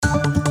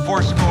New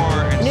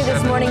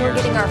this morning, we're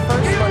getting our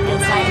first look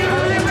inside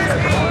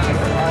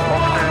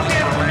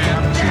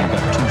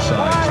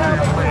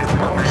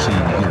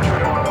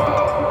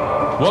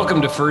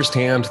Welcome to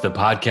Firsthand, the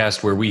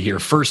podcast where we hear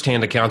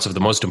firsthand accounts of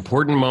the most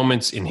important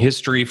moments in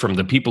history from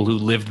the people who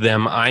lived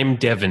them. I'm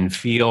Devin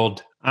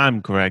Field. I'm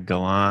Greg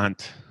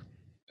Gallant.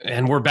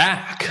 And we're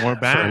back. We're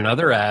back. For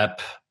another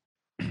app,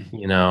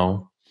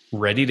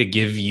 ready to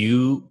give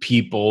you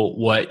people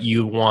what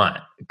you want.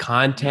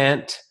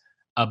 Content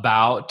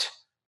about,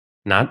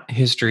 not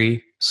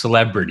history,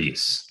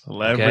 celebrities.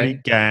 Celebrity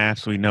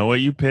gaffes. We know what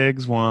you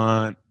pigs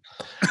want.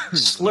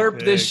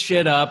 Slurp this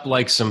shit up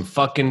like some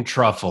fucking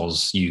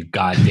truffles, you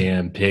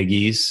goddamn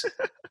piggies.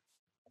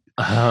 Is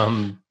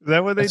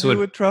that what they do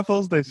with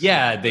truffles? They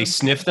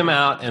sniff them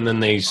out and then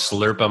they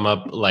slurp them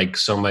up like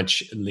so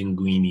much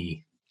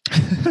linguine.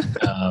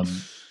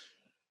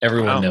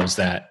 Everyone knows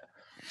that.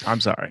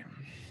 I'm sorry.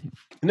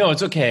 No,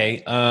 it's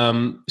okay.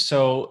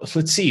 So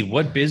let's see.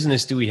 What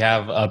business do we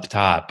have up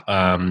top?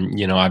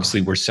 Obviously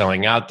we're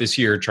selling out this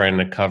year, trying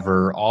to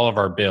cover all of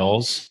our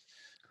bills.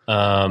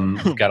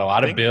 We've got a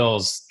lot of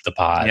bills, the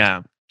pod.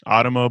 Yeah.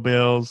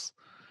 Automobiles,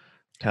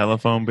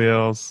 telephone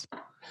bills,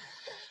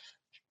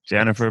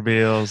 Jennifer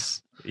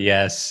bills.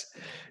 Yes.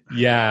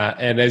 Yeah.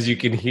 And as you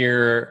can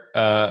hear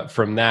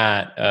from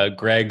that,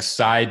 Greg's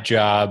side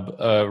job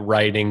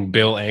writing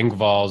Bill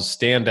Engvall's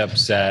stand-up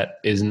set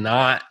is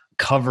not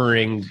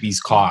covering these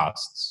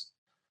costs.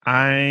 He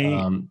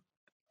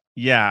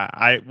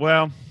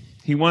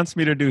wants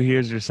me to do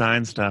Here's Your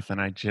Sign stuff,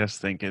 and I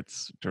just think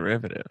it's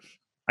derivative.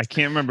 I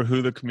can't remember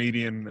who the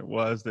comedian it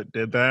was that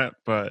did that,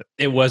 but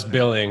it was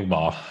Bill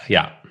Engvall.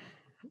 Yeah.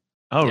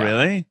 Oh, yeah.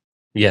 Really?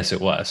 Yes, it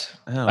was.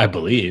 Oh. I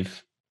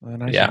believe. Well,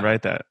 then I should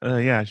write that.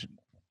 I should.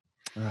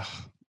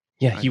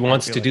 He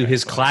wants to do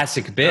his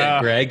classic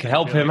bit, Greg.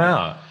 Help him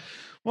out.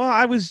 Well,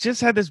 I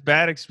had this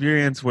bad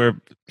experience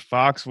where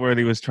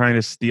Foxworthy was trying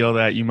to steal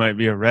that "you might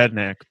be a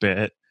redneck"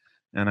 bit,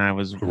 and I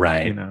was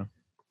right.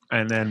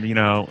 And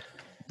then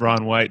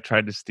Ron White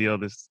tried to steal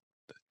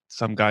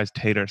some guy's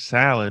tater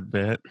salad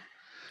bit.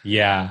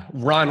 Yeah,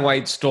 Ron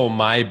White stole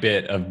my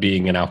bit of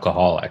being an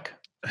alcoholic.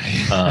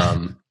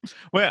 Devin,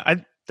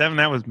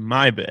 that was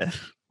my bit.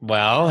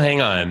 Well, hang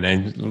on.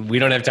 And we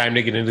don't have time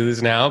to get into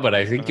this now, but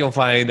I think you'll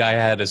find I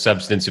had a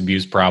substance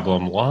abuse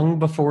problem long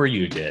before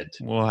you did.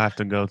 We'll have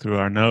to go through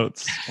our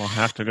notes. Quick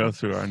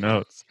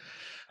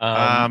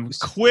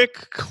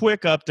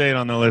update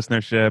on the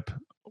listenership.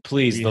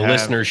 Please,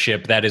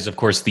 listenership. That is, of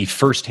course, the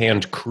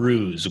Firsthand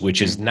Cruise,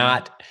 which is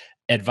not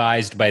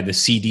advised by the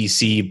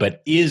CDC,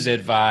 but is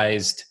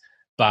advised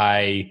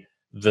by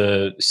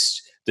the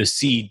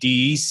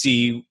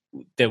CDC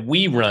that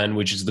we run,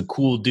 which is the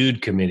Cool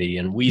Dude Committee,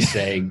 and we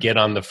say, get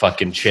on the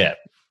fucking ship.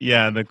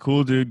 Yeah, the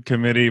Cool Dude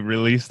Committee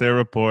released their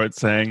report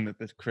saying that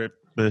the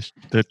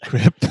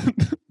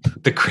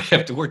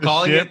crypt, we're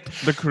calling it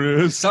the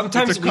cruise.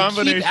 Sometimes we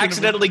keep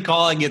accidentally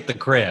calling it the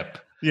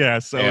crypt. Yeah,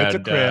 it's a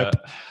crypt.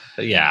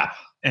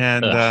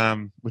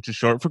 And which is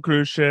short for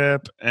cruise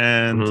ship,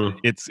 and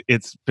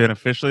it's been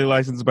officially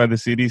licensed by the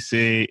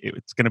CDC.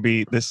 It's going to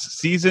be this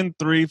season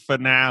 3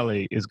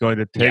 finale is going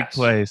to take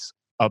place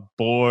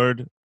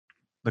aboard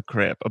the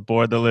crypt,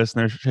 aboard the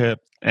listenership,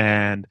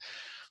 and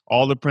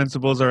all the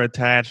principals are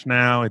attached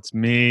now. It's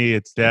me,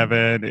 it's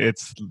Devin,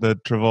 it's the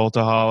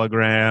Travolta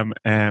hologram,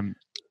 and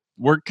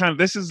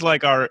this is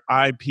like our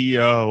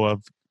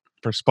IPO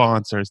for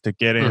sponsors to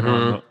get in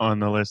on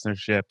the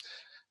listenership.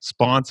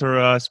 Sponsor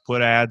us,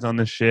 put ads on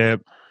the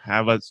ship,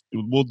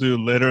 we'll do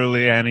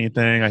literally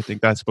anything. I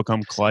think that's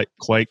become quite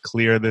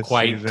clear this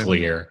season. Quite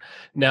clear.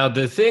 Now,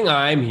 the thing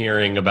I'm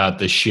hearing about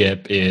the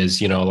ship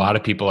is, a lot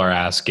of people are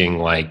asking,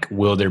 like,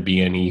 will there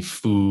be any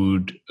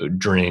food,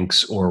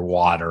 drinks, or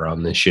water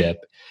on the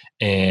ship?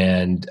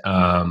 And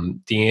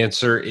the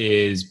answer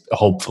is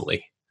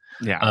hopefully.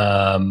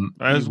 Yeah.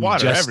 There's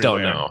water just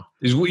everywhere. Don't know.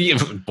 There's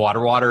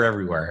water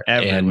everywhere.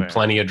 And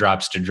plenty of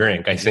drops to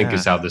drink, I think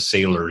is how the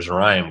sailor's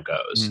rhyme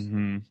goes.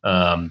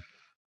 Mm-hmm.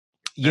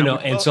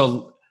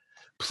 So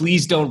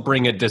please don't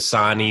bring a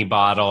Dasani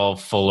bottle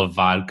full of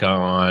vodka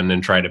on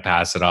and try to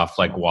pass it off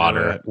like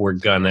water. We're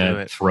going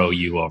to throw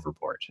you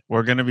overboard.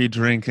 We're going to be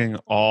drinking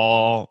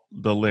all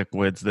the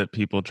liquids that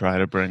people try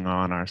to bring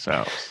on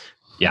ourselves.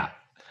 Yeah.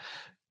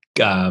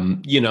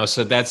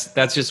 So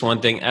that's just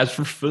one thing. As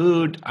for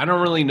food, I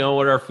don't really know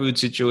what our food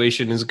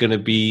situation is going to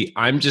be.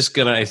 I'm just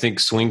going to, I think,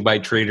 swing by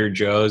Trader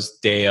Joe's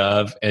day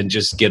of and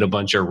just get a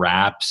bunch of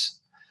wraps.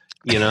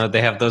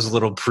 They have those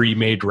little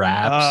pre-made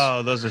wraps.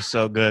 Oh, those are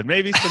so good.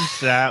 Maybe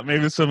some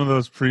maybe some of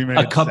those pre-made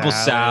a couple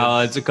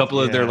salads, a couple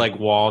of their like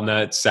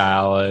walnut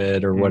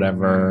salad or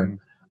whatever.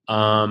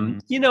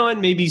 And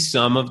maybe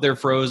some of their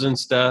frozen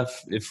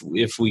stuff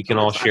if we can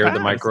all share the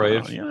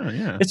microwave.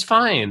 Yeah. It's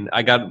fine.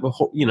 I got,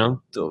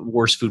 the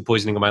worst food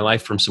poisoning of my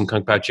life from some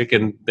Kung Pao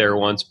chicken there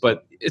once,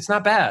 but it's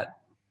not bad.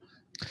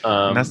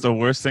 And that's the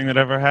worst thing that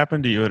ever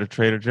happened to you at a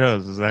Trader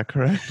Joe's. Is that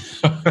correct?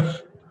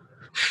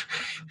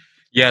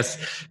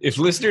 Yes. If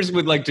listeners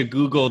would like to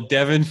Google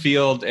Devin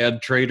Field and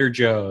Trader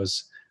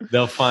Joe's,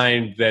 they'll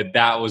find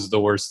that was the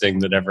worst thing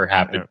that ever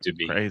happened to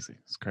me. Crazy.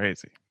 It's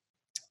crazy.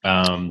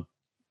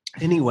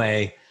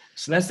 Anyway,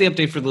 so that's the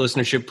update for the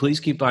listenership. Please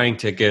keep buying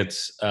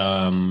tickets.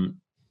 Don't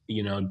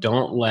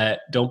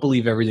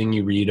believe everything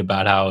you read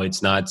about how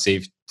it's not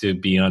safe to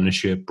be on a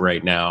ship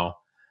right now.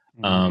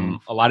 A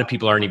lot of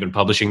people aren't even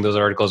publishing those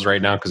articles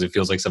right now because it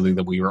feels like something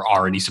that we were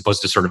already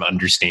supposed to sort of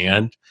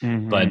understand.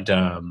 But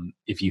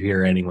if you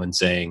hear anyone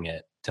saying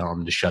it, tell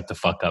them to shut the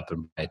fuck up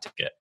and buy a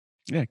ticket.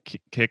 Yeah,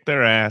 kick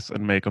their ass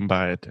and make them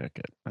buy a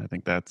ticket. I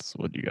think that's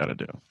what you got to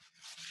do.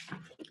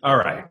 All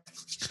right.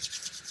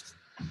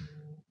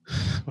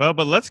 Well,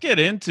 but let's get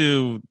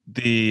into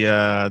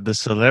the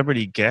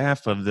celebrity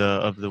gaffe of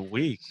the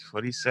week.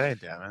 What do you say,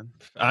 Devin?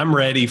 I'm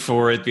ready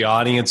for it. The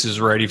audience is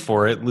ready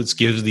for it. Let's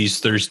give these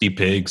thirsty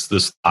pigs the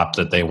stop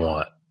that they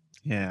want.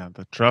 Yeah,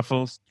 the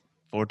truffles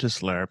for to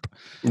slurp.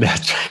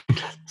 That's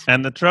right.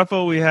 And the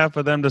truffle we have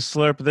for them to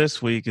slurp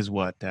this week is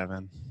what,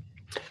 Devin?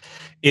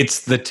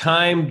 It's the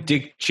time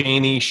Dick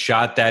Cheney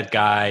shot that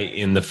guy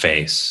in the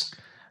face.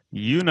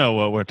 You know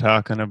what we're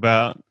talking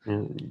about.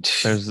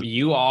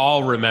 We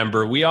all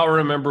remember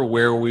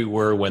where we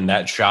were when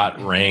that shot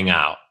rang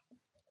out.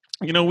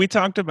 We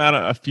talked about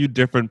a few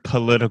different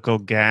political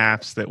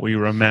gaffes that we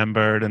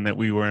remembered and that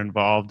we were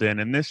involved in.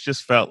 And this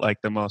just felt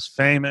like the most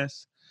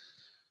famous,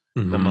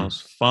 the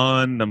most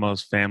fun, the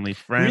most family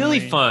friendly.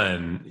 Really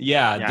fun.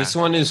 Yeah, this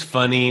one is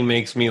funny,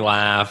 makes me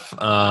laugh.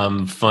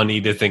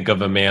 Funny to think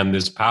of a man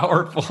this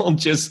powerful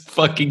just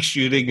fucking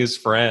shooting his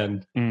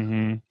friend.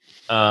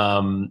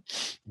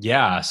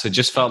 So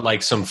just felt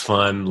like some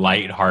fun,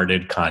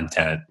 lighthearted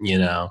content,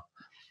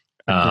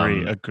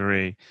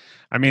 Agree.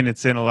 I mean,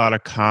 it's in a lot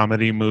of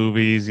comedy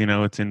movies,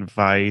 it's in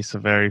Vice, a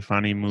very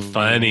funny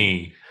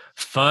movie.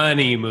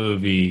 Funny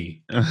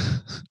movie.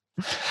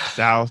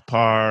 South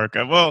Park.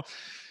 Well,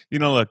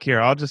 look here,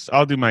 I'll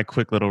do my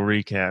quick little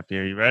recap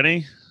here. You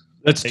ready?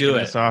 Let's do it.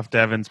 This off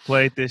Devin's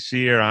plate this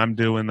year. I'm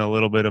doing a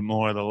little bit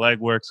more of the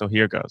legwork, so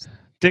here goes.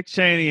 Dick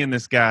Cheney and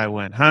this guy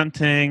went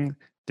hunting.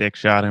 Dick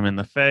shot him in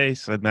the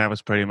face, and that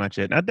was pretty much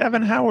it. Now,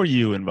 Devin, how were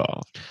you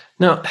involved?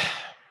 No,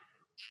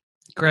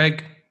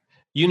 Greg,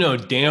 you know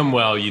damn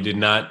well you did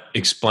not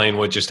explain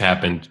what just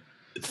happened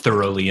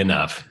thoroughly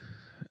enough.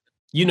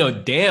 You know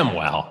damn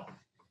well.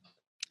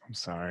 I'm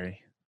sorry.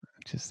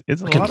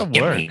 It's a lot of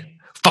work.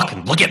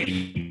 Fucking look at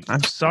me.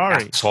 I'm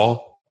sorry.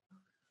 Asshole.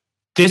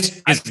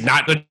 This is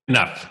not good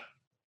enough.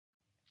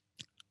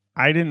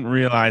 I didn't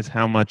realize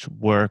how much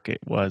work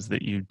it was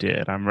that you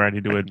did. I'm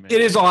ready to admit.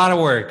 It is a lot of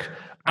work.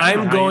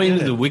 I'm going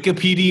to the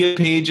Wikipedia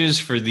pages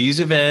for these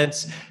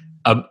events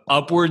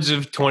upwards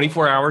of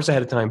 24 hours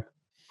ahead of time.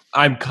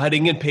 I'm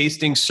cutting and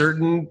pasting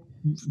certain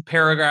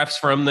paragraphs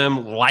from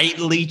them,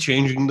 lightly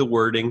changing the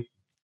wording.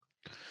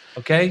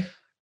 Okay?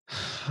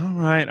 All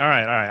right.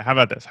 How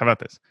about this?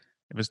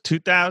 It was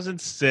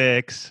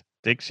 2006.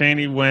 Dick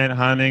Cheney went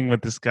hunting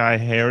with this guy,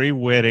 Harry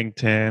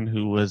Whittington,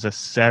 who was a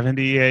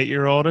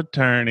 78-year-old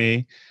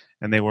attorney,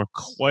 and they were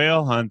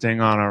quail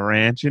hunting on a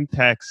ranch in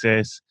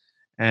Texas.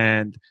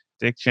 And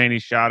Dick Cheney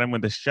shot him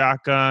with a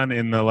shotgun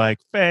in the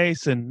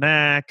face and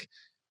neck,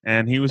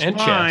 and he was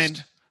fine.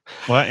 Chest.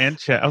 What? And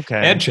chest.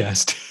 Okay. And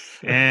chest.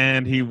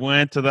 And he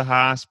went to the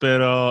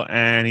hospital,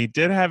 and he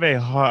did have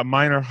a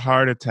minor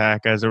heart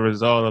attack as a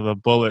result of a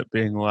bullet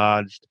being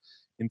lodged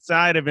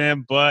inside of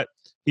him, but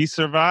he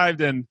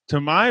survived. And to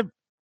my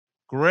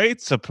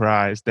great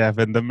surprise,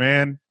 Devin, the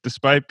man,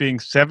 despite being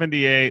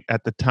 78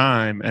 at the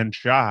time and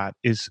shot,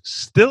 is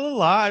still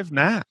alive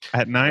now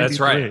at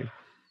 93.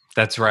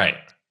 That's right.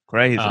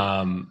 Crazy.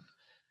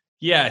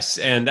 Yes,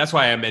 and that's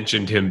why I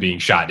mentioned him being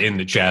shot in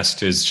the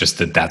chest, is just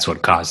that's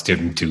what caused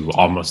him to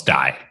almost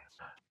die.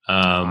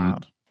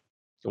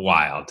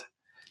 Wild.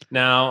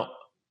 Now,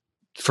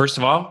 first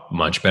of all,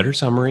 much better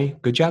summary.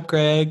 Good job,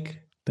 Greg.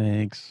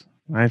 Thanks.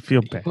 I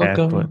feel bad,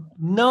 but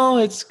no,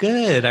 it's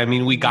good. I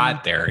mean, we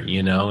got there,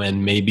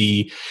 and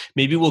maybe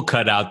we'll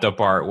cut out the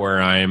part where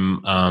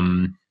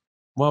I'm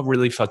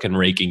really fucking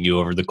raking you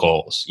over the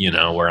coals,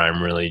 where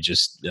I'm really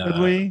just Could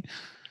we?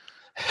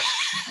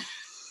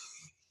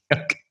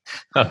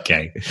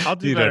 Okay. I'll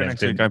do better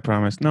next week, I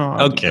promise. No.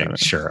 Okay,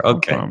 sure.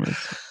 Okay.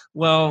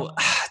 Well,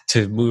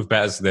 to move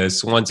past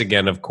this, once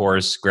again, of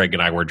course, Greg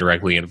and I were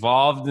directly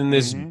involved in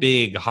this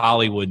big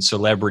Hollywood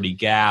celebrity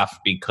gaffe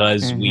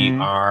because we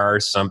are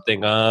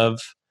something of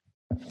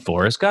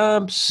Forrest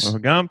Gumps. We're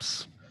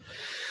Gumps.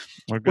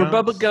 We're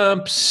Bubba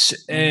Gumps.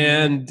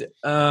 And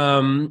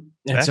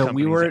so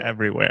we were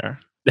everywhere.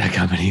 That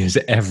company is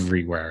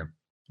everywhere.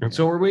 And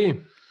so were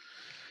we.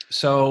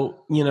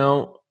 So,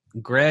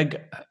 Greg,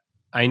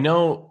 I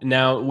know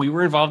now we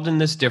were involved in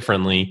this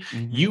differently.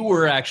 You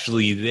were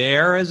actually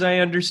there, as I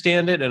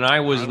understand it, and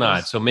I was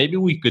not. So maybe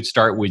we could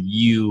start with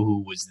you,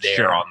 who was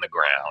there on the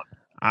ground.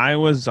 I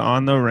was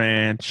on the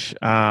ranch.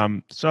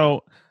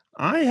 So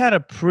I had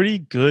a pretty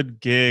good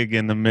gig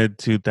in the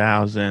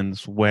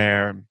mid-2000s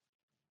where,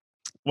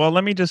 well,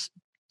 let me just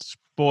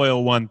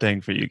spoil one thing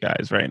for you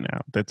guys right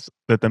now that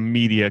the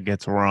media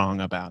gets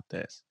wrong about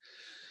this.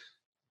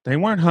 They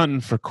weren't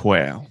hunting for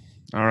quail.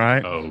 All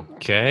right.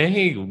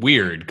 Okay.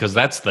 Weird, because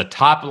that's the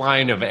top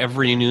line of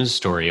every news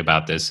story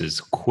about this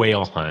is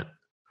quail hunt.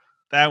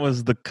 That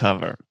was the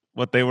cover.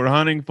 What they were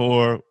hunting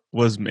for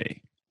was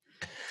me.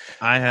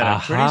 I had a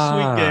pretty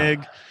sweet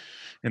gig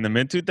in the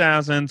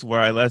mid-2000s where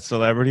I let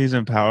celebrities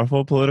and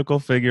powerful political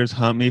figures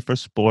hunt me for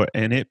sport,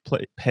 and it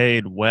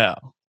paid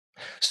well.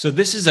 So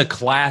this is a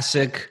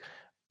classic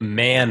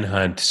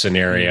manhunt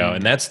scenario,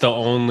 and that's the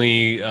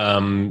only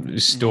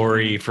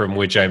story from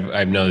which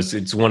I've noticed.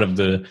 It's one of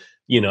the,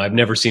 I've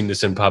never seen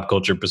this in pop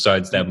culture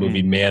besides that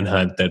movie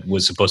Manhunt that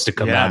was supposed to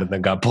come out and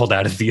then got pulled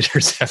out of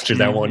theaters after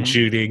that one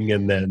shooting,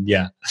 and then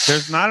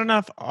there's not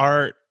enough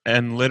art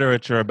and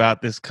literature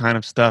about this kind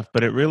of stuff,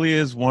 but it really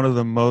is one of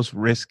the most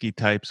risky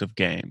types of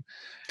game.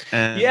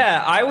 And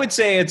I would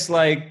say it's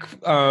like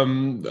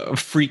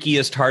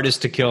freakiest,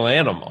 hardest to kill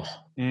animal.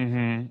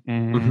 I'm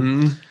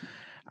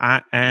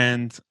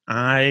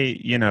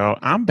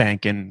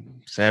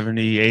banking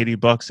 70, 80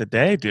 bucks a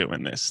day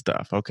doing this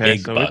stuff. Okay.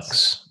 Big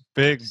bucks.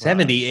 Big bucks.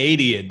 70,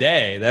 80 a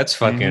day. That's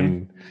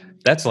fucking,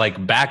 that's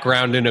like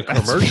background in a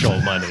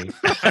commercial money.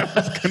 I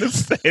was going to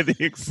say the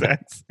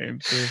exact same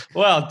thing.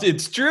 Well,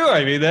 it's true.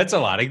 I mean, that's a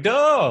lot of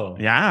dough.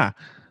 Yeah.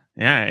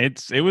 Yeah.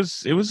 It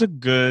was a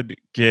good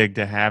gig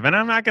to have. And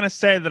I'm not going to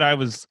say that I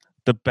was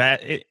the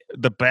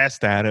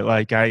best at it.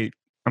 Like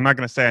I'm not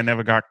going to say I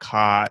never got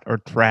caught or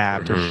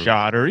trapped or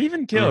shot or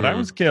even killed. I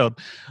was killed.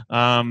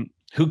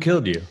 Who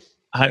killed you?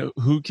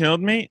 Who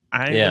killed me?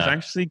 I was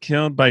actually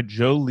killed by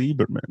Joe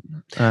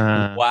Lieberman.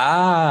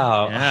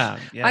 Wow.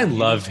 Yeah. I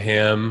love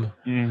him.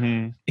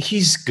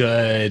 He's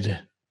good.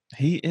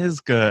 He is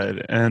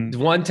good. And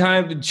one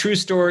time, true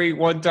story, the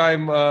one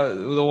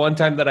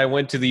time that I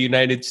went to the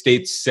United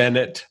States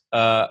Senate,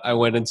 I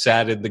went and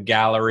sat in the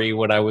gallery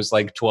when I was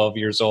like 12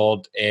 years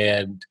old,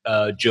 and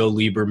Joe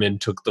Lieberman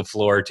took the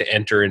floor to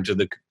enter into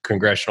the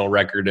congressional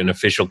record an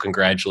official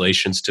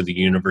congratulations to the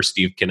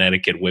University of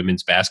Connecticut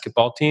women's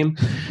basketball team.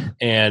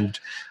 And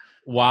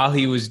while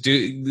he was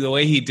the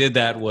way he did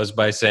that was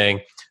by saying,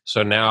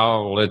 "So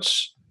now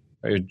let's,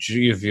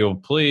 if you'll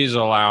please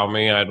allow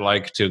me, I'd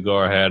like to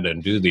go ahead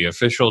and do the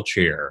official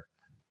cheer.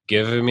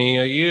 Give me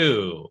a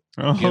U.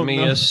 Give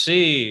me a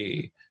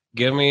C.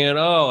 Give me an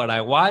O." And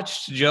I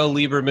watched Joe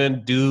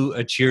Lieberman do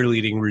a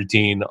cheerleading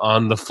routine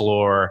on the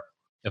floor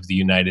of the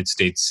United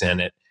States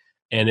Senate.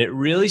 And it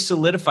really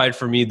solidified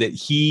for me that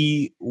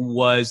he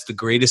was the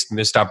greatest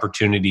missed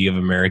opportunity of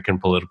American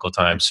political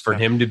times, for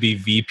him to be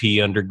VP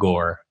under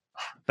Gore.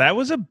 That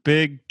was a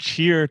big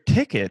cheer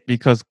ticket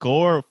because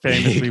Gore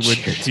famously would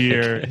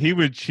cheer. He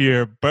would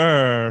cheer,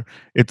 "Burr,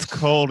 it's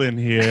cold in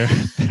here.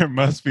 There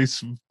must be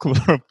some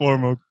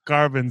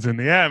chlorofluorocarbons in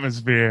the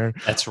atmosphere."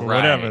 That's right.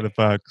 Whatever the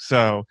fuck.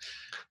 So,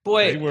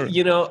 boy,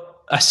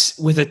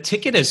 with a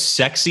ticket as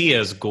sexy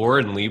as Gore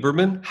and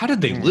Lieberman, how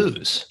did they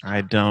lose?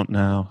 I don't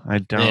know.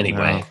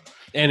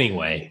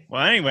 Anyway.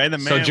 Well, anyway, the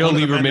man. So Joe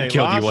Lieberman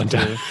killed you one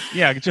time.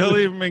 Yeah, Joe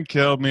Lieberman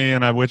killed me,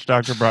 and a witch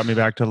doctor brought me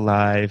back to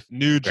life.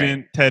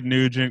 Ted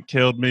Nugent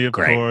killed me, of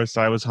course.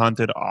 I was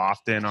hunted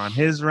often on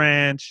his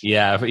ranch.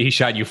 Yeah, he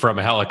shot you from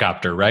a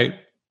helicopter, right?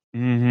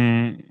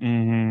 Yeah,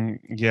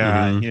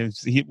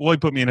 he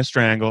put me in a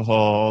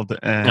stranglehold,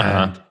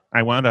 and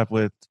I wound up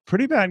with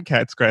pretty bad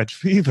cat scratch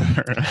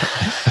fever.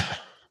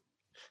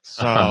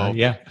 So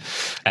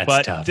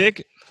that's tough.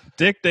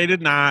 Dick, they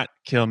did not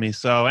kill me.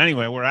 So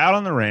anyway, we're out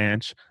on the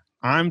ranch.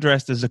 I'm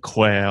dressed as a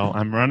quail.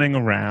 I'm running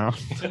around.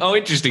 Oh,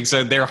 interesting.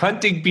 So they're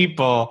hunting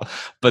people,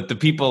 but the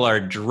people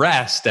are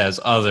dressed as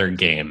other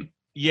game.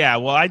 Yeah,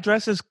 well, I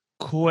dress as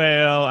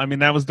quail. I mean,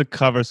 that was the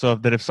cover, so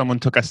that if someone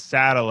took a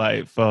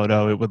satellite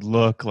photo, it would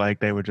look like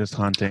they were just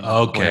hunting.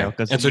 Okay. Quail,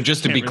 and so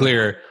just to be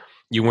clear,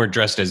 you weren't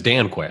dressed as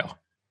Dan Quayle.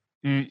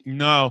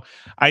 No,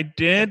 I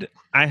did.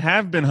 I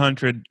have been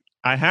hunted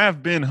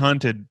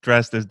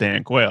dressed as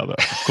Dan Quayle, though,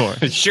 of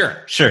course.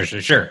 Sure.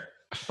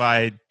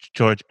 By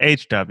George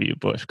H.W.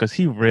 Bush, because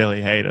he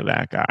really hated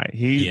that guy.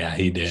 He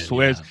did.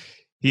 Swears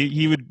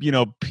he would,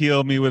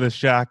 peel me with a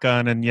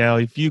shotgun and yell,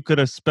 "If you could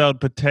have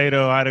spelled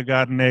potato, I'd have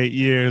gotten 8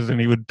 years,"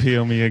 and he would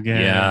peel me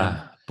again. Yeah.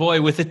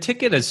 Boy, with a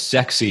ticket as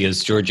sexy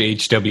as George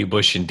H.W.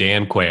 Bush and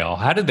Dan Quayle,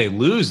 how did they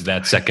lose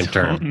that second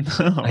term?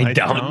 I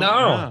don't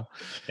know.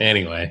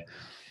 Anyway.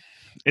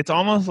 It's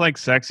almost like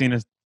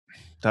sexiness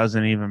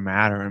doesn't even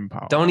matter in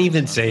politics. Don't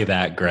even say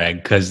that,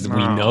 Greg, because we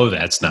know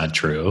that's not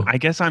true. I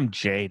guess I'm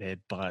jaded,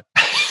 but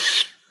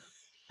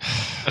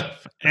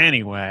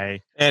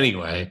anyway.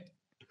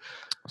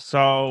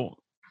 So,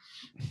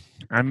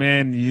 I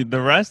mean,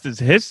 the rest is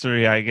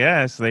history, I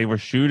guess. They were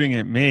shooting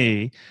at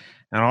me,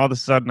 and all of a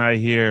sudden I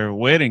hear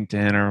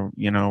Whittington, or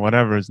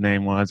whatever his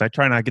name was. I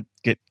try not to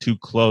get too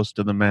close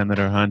to the men that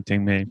are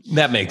hunting me.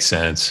 That makes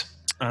sense.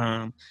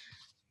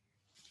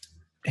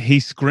 He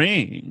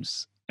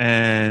screams.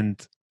 And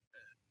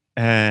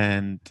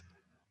Cheney's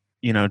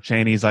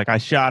like, I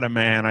shot a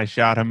man,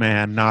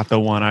 not the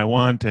one I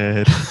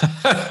wanted.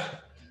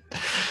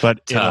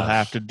 But it'll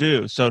have to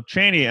do. So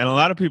Cheney, and a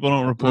lot of people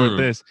don't report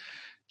this,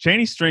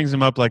 Cheney strings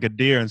him up like a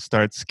deer and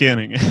starts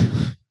skinning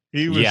him.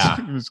 He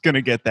was going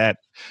to get that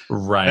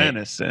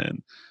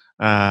venison.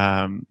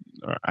 I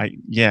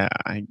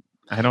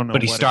don't know.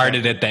 But he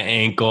started at the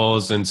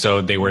ankles, and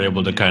so they were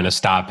able to kind of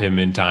stop him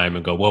in time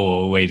and go,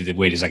 whoa, wait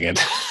a second.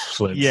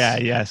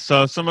 Yeah.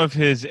 So some of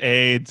his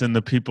aides and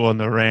the people on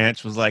the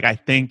ranch was like, I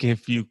think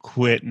if you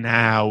quit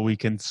now, we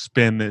can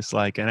spin this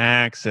like an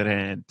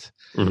accident.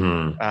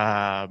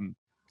 Mm-hmm.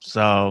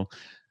 So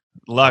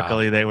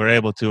luckily they were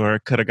able to, or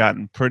it could have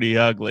gotten pretty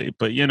ugly.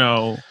 But,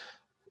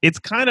 it's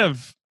kind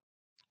of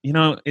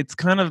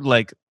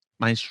like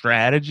my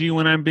strategy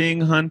when I'm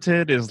being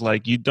hunted is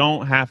like, you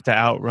don't have to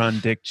outrun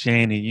Dick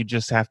Cheney. You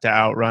just have to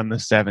outrun the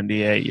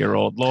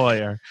 78-year-old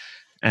lawyer,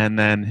 and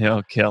then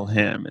he'll kill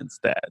him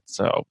instead.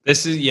 So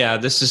this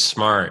is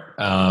smart.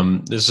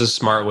 This is a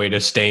smart way to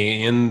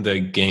stay in the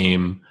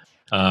game.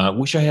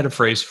 Wish I had a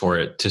phrase for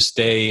it, to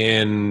stay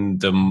in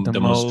the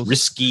most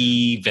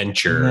risky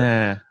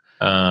venture,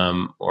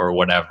 or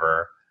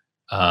whatever.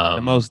 The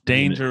most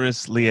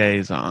dangerous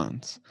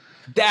liaisons.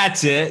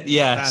 That's it.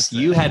 Yes.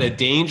 You had a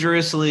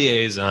dangerous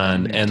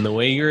liaison, and the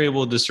way you're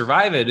able to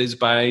survive it is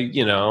by,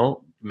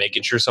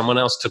 making sure someone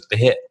else took the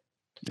hit.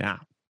 Yeah.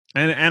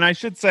 And I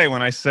should say,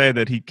 when I say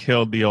that he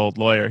killed the old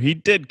lawyer, he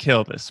did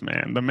kill this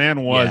man. The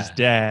man was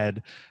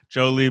dead.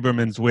 Joe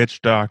Lieberman's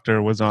witch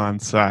doctor was on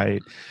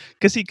site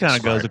because he kind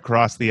of goes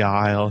across the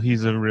aisle.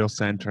 He's a real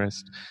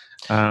centrist.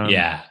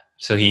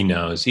 So he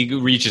knows. He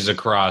reaches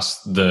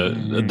across the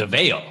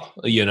veil,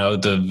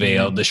 the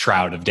veil, the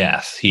shroud of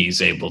death.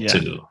 He's able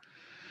to,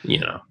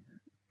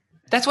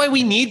 That's why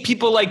we need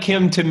people like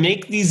him to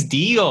make these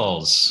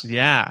deals.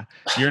 Yeah.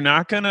 You're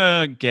not going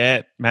to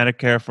get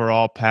Medicare for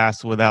All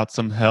passed without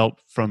some help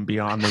from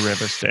beyond the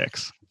river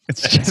Styx.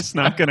 It's just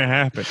not going to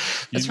happen.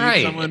 You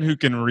need someone who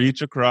can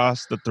reach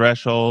across the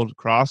threshold,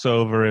 cross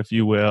over, if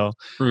you will,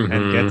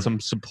 and get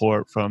some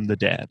support from the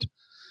dead.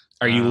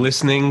 Are you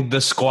listening, the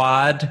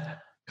squad?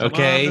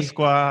 Okay. Come on, the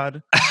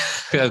squad.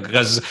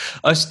 Because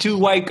us two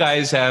white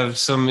guys have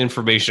some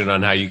information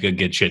on how you could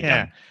get shit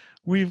done.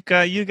 You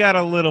got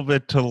a little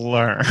bit to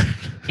learn.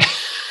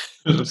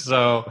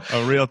 So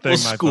a real thing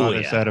my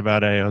father said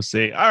about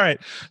AOC. All right.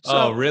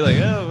 So,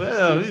 really?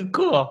 Oh,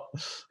 cool.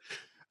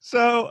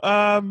 So,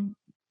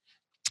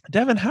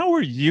 Devin, how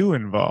were you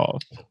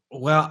involved?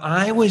 Well,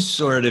 I was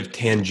sort of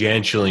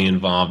tangentially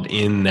involved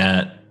in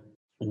that.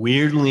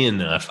 Weirdly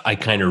enough, I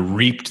kind of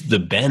reaped the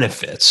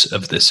benefits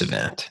of this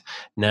event.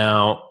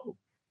 Now,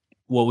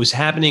 what was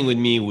happening with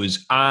me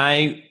was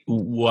I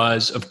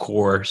was, of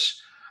course,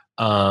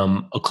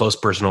 a close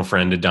personal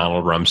friend of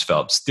Donald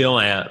Rumsfeld. Still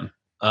am.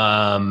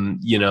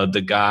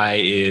 The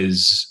guy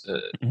is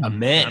a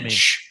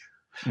mensch.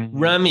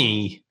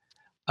 Rummy.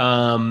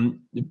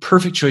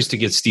 Perfect choice to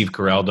get Steve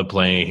Carell to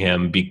play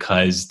him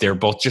because they're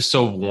both just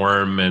so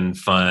warm and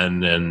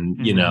fun,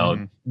 and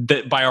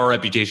by our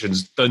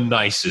reputations, the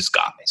nicest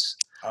guys.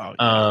 Oh,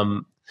 yeah.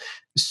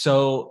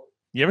 So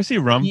you ever see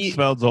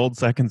Rumsfeld's old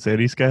Second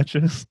City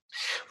sketches?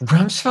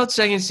 Rumsfeld's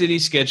Second City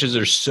sketches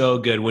are so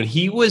good. When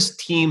he was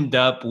teamed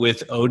up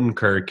with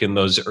Odenkirk in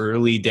those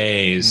early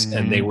days,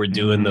 and they were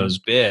doing those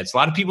bits, a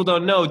lot of people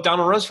don't know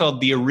Donald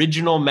Rumsfeld, the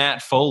original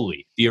Matt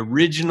Foley, the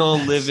original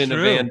Live in a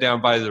Van Down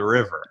by the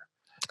River.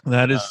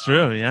 That is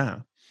true, yeah.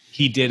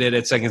 He did it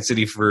at Second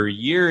City for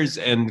years,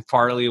 and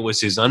Farley was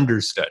his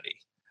understudy.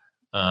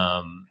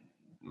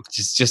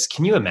 Just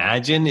can you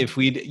imagine if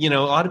we'd, a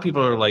lot of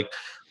people are like,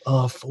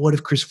 what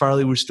if Chris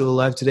Farley were still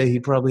alive today?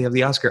 He'd probably have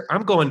the Oscar.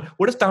 I'm going,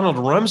 what if Donald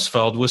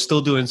Rumsfeld was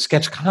still doing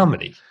sketch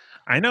comedy?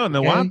 I know. And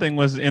the wild thing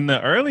was in the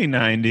early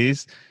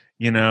 90s,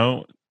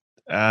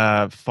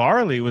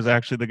 Farley was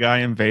actually the guy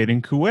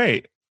invading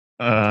Kuwait.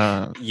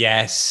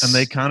 Yes. And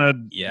they kind of,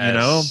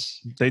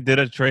 they did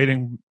a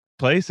trading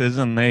places,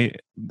 and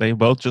they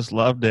both just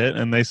loved it,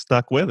 and they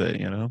stuck with it,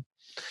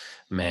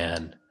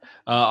 Man.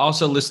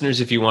 Also, listeners,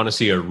 if you want to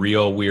see a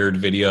real weird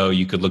video,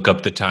 you could look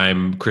up the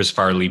time Chris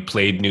Farley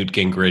played Newt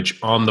Gingrich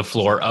on the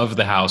floor of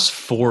the House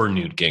for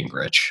Newt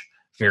Gingrich.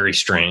 Very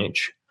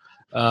strange.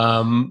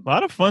 A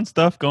lot of fun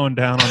stuff going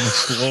down on the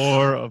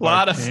floor of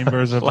our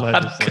chambers of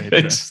legislature.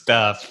 Good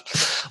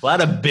stuff. A lot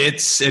of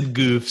bits and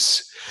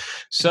goofs.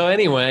 So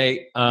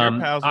anyway, I'm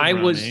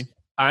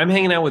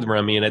hanging out with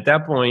Rummy, and at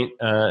that point,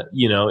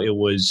 it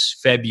was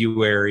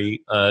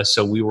February,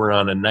 so we were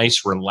on a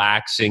nice,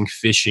 relaxing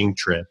fishing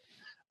trip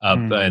up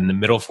in the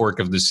Middle Fork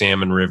of the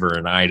Salmon River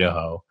in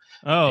Idaho.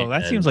 Oh,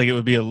 that seems like it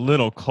would be a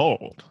little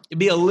cold. It'd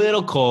be a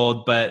little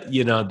cold, but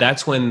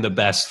that's when the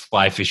best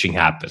fly fishing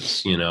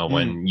happens.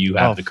 When you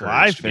have the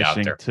courage to be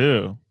out there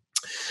too.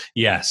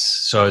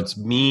 Yes, so it's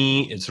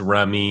me, it's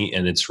Rummy,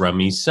 and it's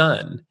Rummy's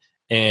son,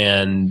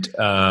 and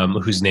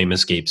whose name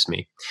escapes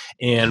me.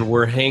 And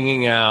we're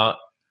hanging out.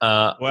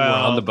 We're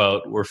on the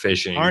boat. We're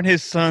fishing.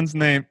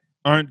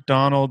 Aren't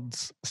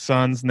Donald's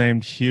sons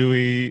named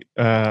Huey,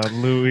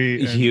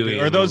 Louie, Huey,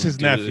 or are those his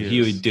nephews?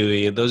 Huey,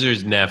 Dewey. Those are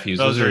his nephews.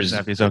 Those are his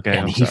nephews. Okay,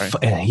 and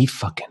he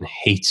fucking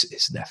hates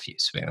his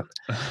nephews, man.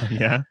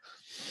 Yeah.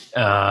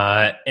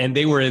 And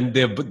they were in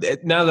the.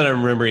 Now that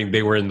I'm remembering,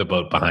 they were in the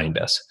boat behind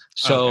us.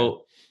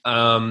 So,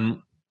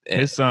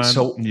 his son.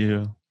 So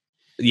you.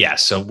 Yeah.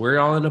 So we're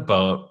all in a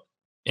boat,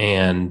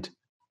 and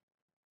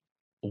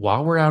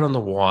while we're out on the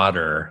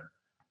water,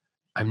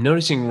 I'm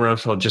noticing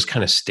Rumsfeld just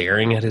kind of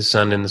staring at his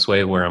son in this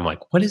way where I'm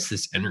like, what is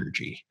this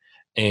energy?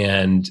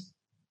 And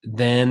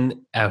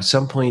then at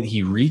some point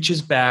he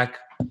reaches back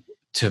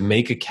to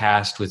make a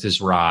cast with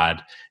his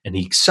rod and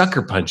he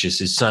sucker punches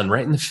his son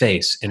right in the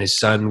face and his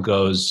son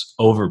goes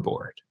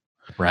overboard,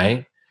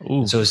 right?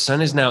 So his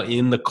son is now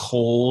in the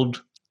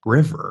cold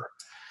river.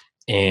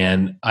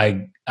 And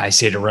I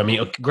say to Remy,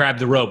 okay, grab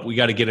the rope. We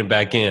got to get him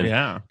back in.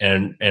 Yeah.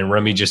 And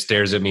Remy just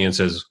stares at me and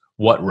says,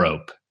 what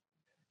rope?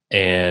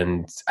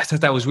 And I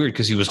thought that was weird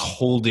because he was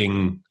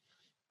holding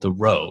the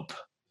rope.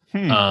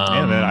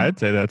 I'd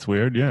say that's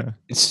weird. Yeah.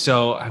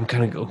 So I'm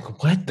kind of going,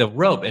 what? The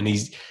rope? And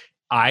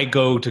I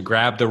go to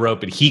grab the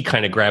rope and he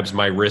kind of grabs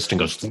my wrist and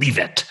goes, leave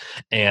it.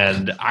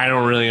 And I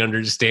don't really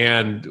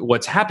understand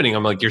what's happening.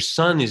 I'm like, your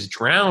son is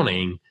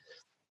drowning.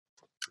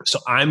 So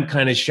I'm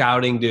kind of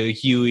shouting to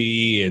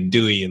Huey and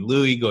Dewey and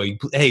Louie going,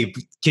 hey,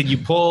 can you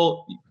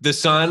pull the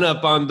son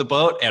up on the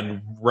boat?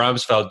 And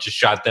Rumsfeld just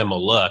shot them a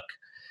look.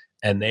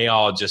 And they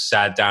all just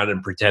sat down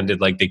and pretended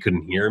like they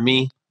couldn't hear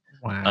me.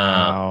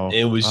 Wow.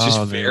 It was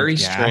just very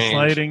strange.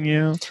 Gaslighting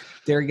you?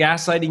 They're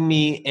gaslighting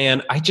me.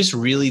 And I just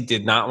really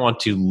did not want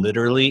to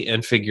literally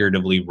and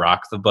figuratively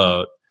rock the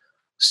boat.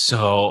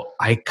 So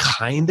I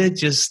kind of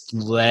just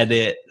let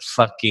it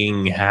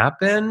fucking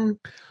happen.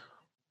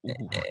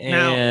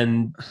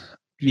 And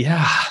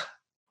yeah.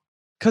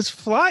 Because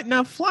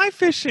fly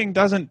fishing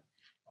doesn't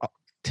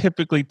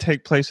typically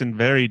take place in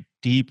very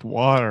deep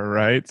water,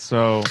 right?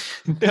 So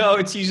no,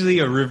 it's usually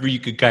a river you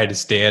could kind of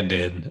stand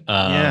in.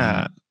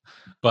 Yeah.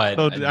 But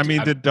so,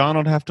 did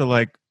Donald have to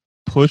like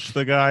push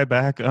the guy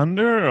back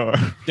under, or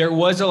there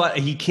was a lot?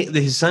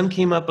 His son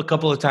came up a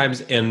couple of times,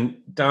 and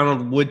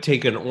Donald would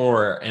take an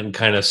oar and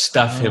kind of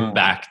stuff him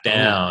back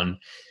down.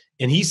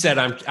 And he said,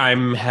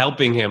 "I'm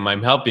helping him.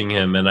 I'm helping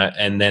him."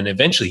 And then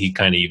eventually he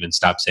kind of even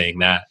stopped saying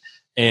that.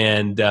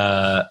 And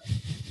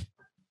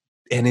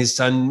his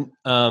son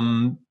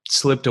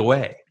slipped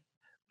away.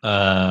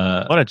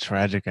 What a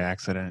tragic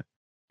accident!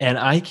 And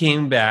I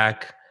came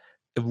back.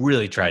 A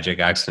really tragic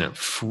accident,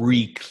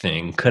 freak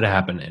thing. Could have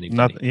happened to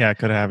anybody. It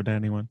could have happened to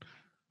anyone.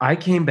 I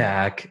came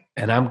back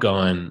and I'm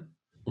going,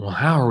 well,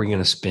 how are we going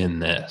to spin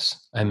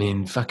this? I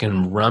mean,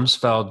 fucking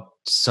Rumsfeld's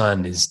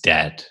son is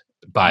dead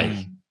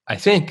by, I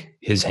think,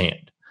 his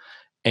hand.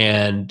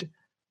 And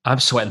I'm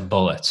sweating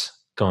bullets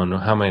going,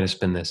 how am I going to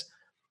spin this?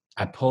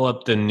 I pull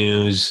up the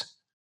news.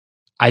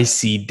 I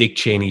see Dick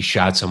Cheney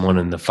shot someone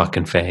in the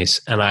fucking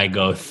face. And I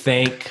go,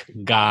 thank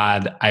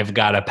God I've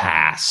got a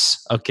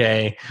pass.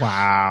 Okay.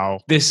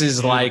 Wow. This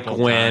is like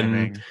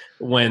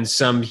when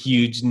some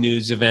huge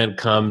news event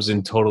comes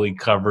and totally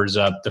covers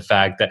up the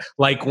fact that,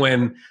 like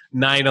when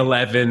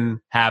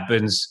 9/11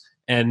 happens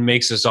and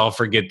makes us all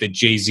forget that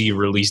Jay-Z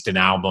released an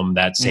album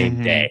that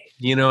same day.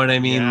 You know what I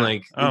mean? Yeah.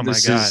 Like, oh my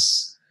God.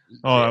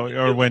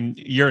 Or when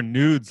your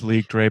nudes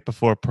leaked right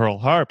before Pearl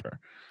Harbor.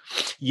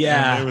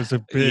 Yeah, and it was a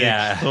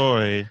big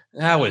story.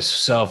 That was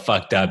so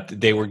fucked up.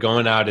 They were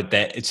going out at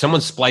that.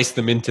 Someone spliced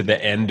them into the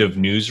end of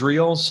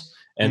newsreels,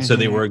 and so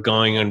they were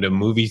going into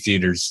movie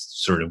theaters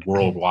sort of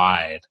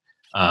worldwide.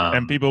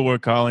 And people were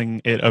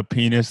calling it a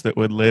penis that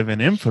would live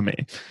in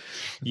infamy.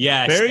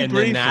 Yes, very and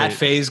briefly. Then that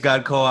phrase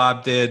got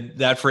co-opted.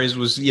 That phrase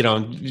was,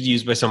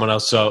 used by someone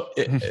else. So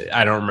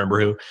I don't remember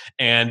who.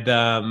 And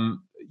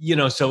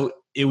so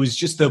it was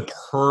just the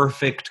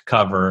perfect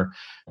cover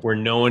where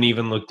no one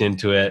even looked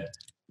into it.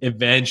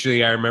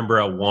 Eventually, I remember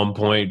at one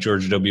point,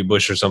 George W.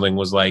 Bush or something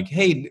was like,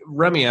 hey,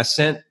 Remy, I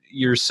sent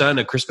your son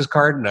a Christmas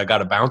card and I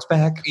got a bounce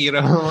back,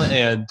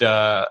 and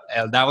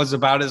that was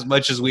about as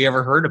much as we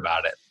ever heard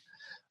about it.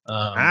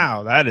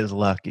 Wow, that is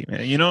lucky,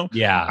 man.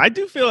 Yeah. I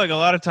do feel like a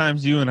lot of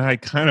times you and I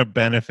kind of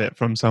benefit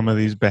from some of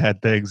these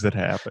bad things that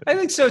happen. I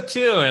think so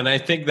too. And I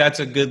think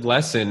that's a good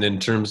lesson in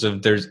terms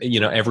of there's,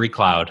 every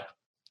cloud.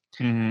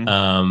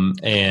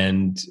 Mm-hmm.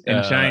 And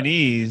in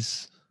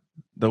Chinese,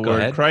 the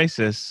word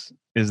crisis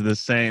is the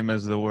same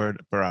as the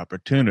word for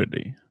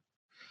opportunity.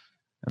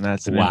 And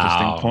that's an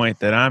interesting point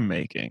that I'm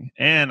making.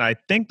 And I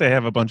think they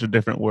have a bunch of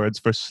different words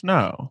for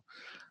snow.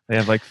 They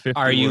have like 50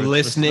 Are you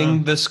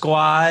listening, the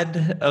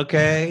squad?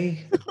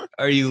 Okay.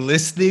 Are you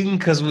listening?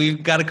 Because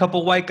we've got a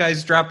couple white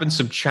guys dropping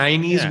some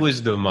Chinese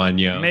wisdom on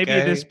you. Okay? Maybe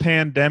this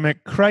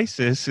pandemic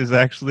crisis is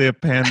actually a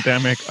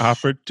pandemic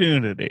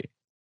opportunity.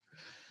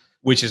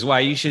 Which is why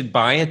you should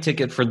buy a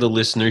ticket for the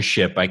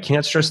listenership. I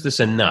can't stress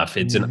this enough.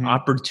 It's an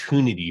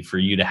opportunity for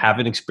you to have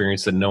an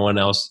experience that no one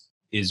else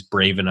is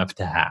brave enough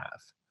to have.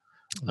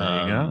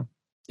 There you go.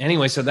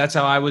 Anyway, so that's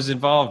how I was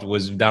involved.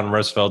 Was Don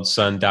Rumsfeld's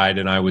son died,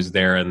 and I was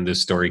there, and this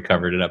story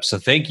covered it up. So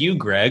thank you,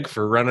 Greg,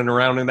 for running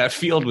around in that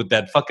field with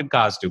that fucking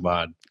costume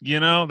on.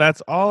 That's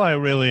all I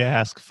really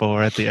ask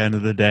for at the end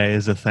of the day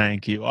is a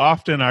thank you.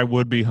 Often I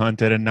would be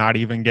hunted and not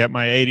even get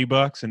my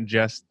 $80 and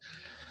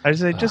I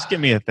say, just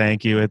give me a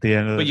thank you at the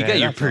end of the day. But you got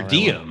your per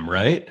diem,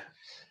 right?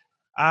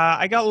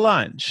 I got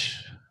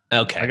lunch.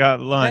 Okay. I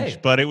got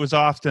lunch, but it was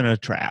often a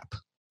trap.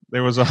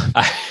 There was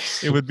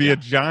it would be a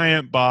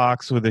giant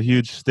box with a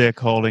huge stick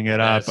holding it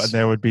up, and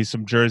there would be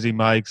some Jersey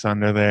Mikes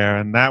under there,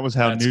 and that was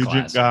how Nugent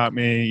classic. Got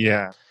me.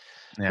 Yeah.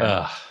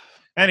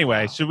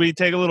 Anyway, should we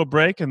take a little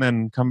break and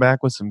then come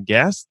back with some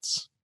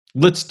guests?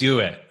 Let's do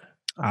it.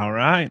 All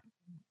right.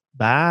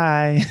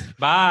 Bye.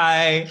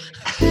 Bye.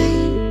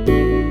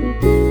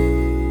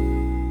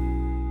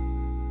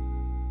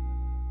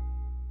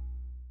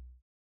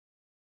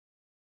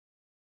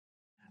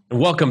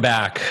 Welcome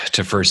back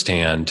to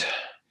Firsthand.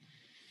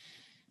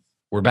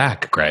 We're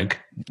back, Greg.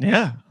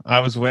 Yeah,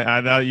 I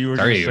thought you were.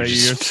 Sorry, you were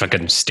just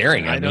fucking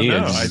staring at me.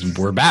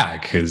 We're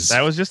back.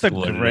 That was just a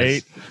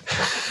great.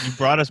 You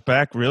brought us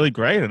back really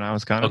great, and I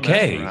was kind of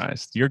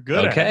mesmerized. You're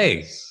good.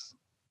 Okay,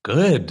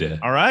 good.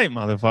 All right,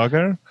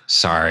 motherfucker.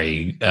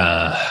 Sorry,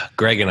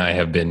 Greg and I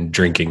have been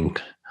drinking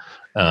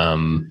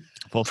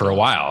for a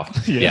while.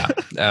 Yeah.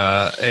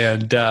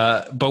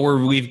 But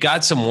we've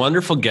got some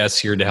wonderful guests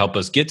here to help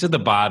us get to the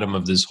bottom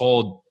of this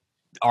whole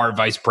our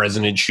vice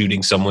president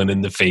shooting someone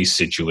in the face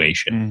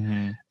situation.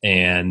 Mm-hmm.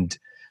 And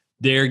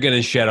they're going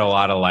to shed a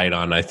lot of light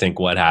on, I think,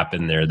 what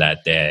happened there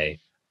that day.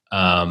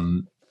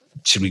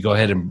 Should we go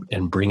ahead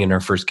and bring in our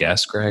first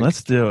guest, Greg?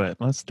 Let's do it.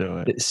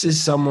 This is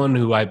someone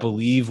who I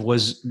believe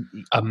was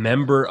a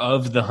member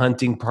of the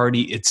hunting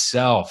party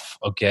itself.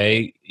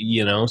 Okay.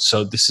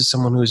 So this is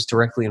someone who is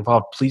directly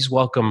involved. Please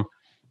welcome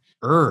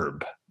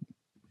Herb.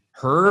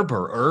 Herb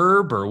or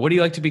Herb, or what do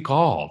you like to be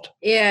called?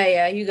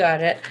 Yeah, you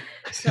got it.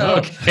 So,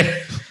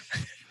 okay.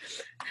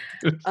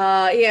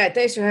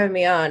 Thanks for having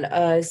me on.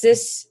 Is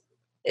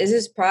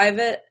this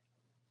private?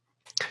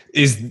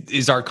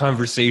 Is our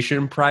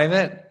conversation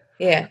private?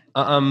 Yeah.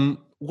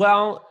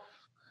 Well,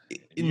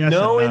 yes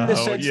no, in the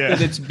sense that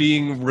it's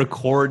being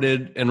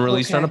recorded and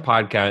released on a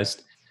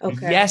podcast.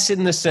 Okay. Yes,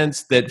 in the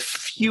sense that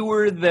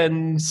fewer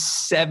than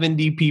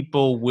 70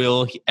 people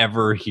will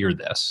ever hear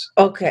this.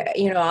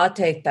 Okay, I'll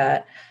take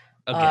that.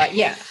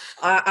 Okay.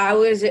 I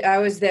was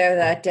there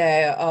that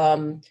day.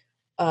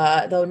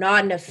 Though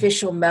not an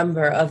official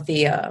member of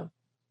the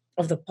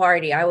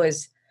party, I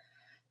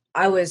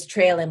was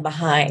trailing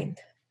behind.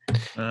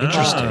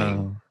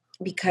 Interesting.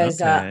 Because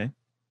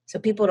so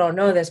people don't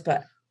know this,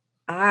 but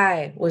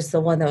I was the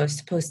one that was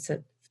supposed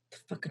to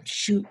fucking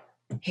shoot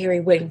Harry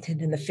Whittington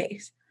in the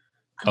face.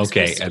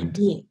 Okay, and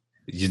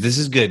this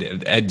is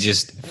good.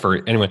 Just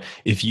for anyone,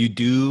 if you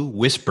do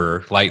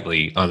whisper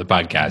lightly on the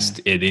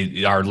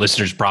podcast, our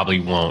listeners probably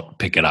won't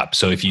pick it up.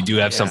 So if you do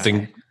have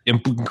something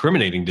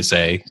incriminating to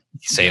say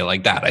it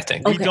like that, I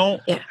think. We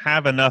don't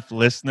have enough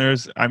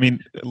listeners. I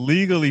mean,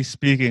 legally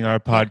speaking, our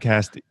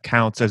podcast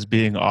counts as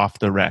being off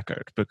the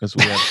record because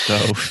we have so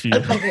few.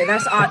 Okay,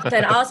 that's odd.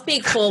 Then I'll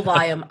speak full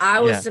volume. I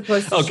was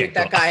supposed to shoot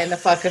that guy in the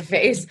fucking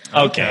face.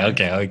 Okay.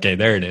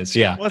 There it is.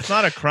 Yeah. Well, it's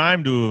not a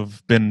crime to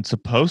have been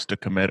supposed to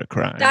commit a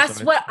crime.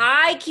 That's what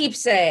I keep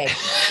saying.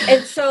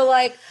 And so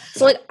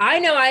I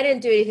know I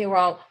didn't do anything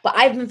wrong, but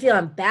I've been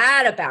feeling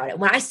bad about it.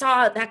 When I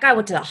saw that guy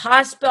went to the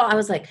hospital, I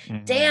was like,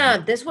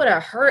 damn, this would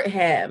have hurt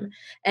him.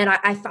 And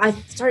I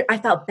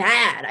felt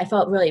bad. I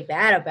felt really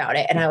bad about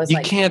it. And I was you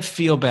can't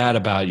feel bad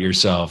about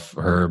yourself,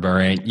 Herb, all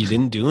right? You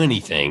didn't do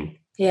anything.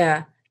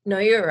 Yeah. No,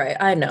 you're right.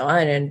 I know.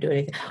 I didn't do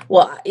anything.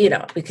 Well,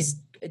 because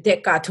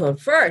Dick got to him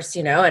first,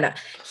 and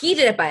he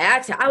did it by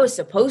accident. I was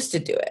supposed to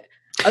do it.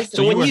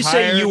 So when you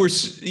say you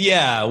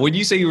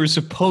were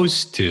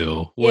supposed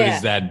to, what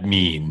does that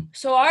mean?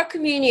 So our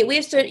community, we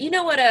have started,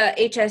 what a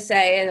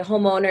HSA, a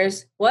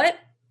homeowners, what?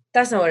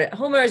 That's not what it,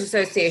 homeowners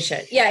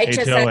association. Yeah,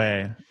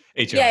 HSA.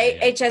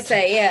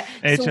 HSA, yeah.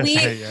 HSA, so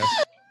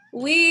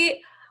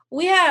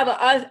we have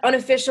an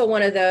unofficial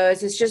one of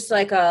those. It's just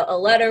like a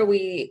letter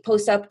we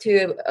post up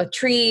to a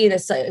tree and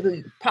it's like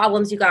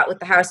problems you got with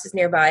the houses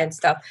nearby and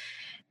stuff.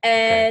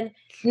 And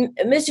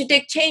Mr.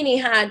 Dick Cheney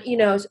had,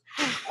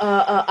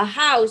 a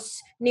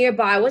house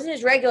nearby. It wasn't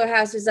his regular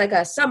house. It was like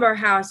a summer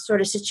house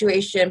sort of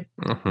situation.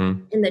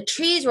 Mm-hmm. And the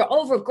trees were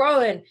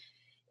overgrown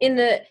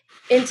into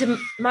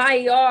my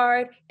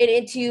yard and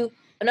into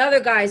another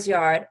guy's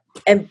yard.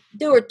 And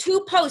there were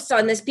 2 posts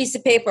on this piece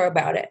of paper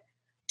about it.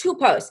 2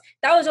 posts.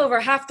 That was over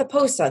half the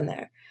posts on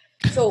there.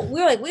 So we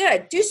were like, we got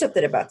to do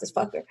something about this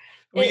fucker.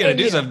 We got to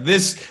do something.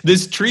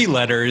 This tree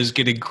letter is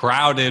getting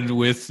crowded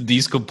with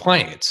these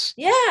complaints.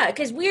 Yeah,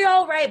 because we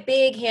all write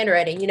big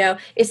handwriting.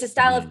 It's the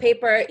style of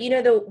paper.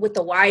 With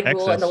the wide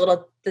rule and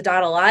the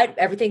dotted line.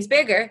 Everything's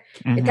bigger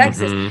in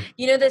Texas.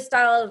 The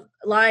style of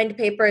lined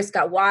paper. It's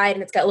got wide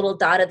and it's got little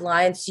dotted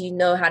lines, so you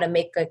know how to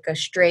make like a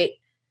straight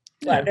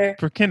letter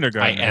for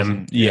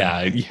kindergarten.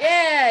 Yeah,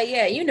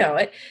 you know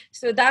it.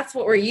 So that's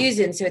what we're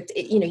using. So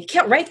you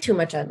can't write too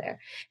much on there.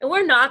 And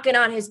we're knocking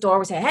on his door.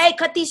 We're saying, "Hey,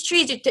 cut these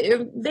trees!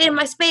 You're invading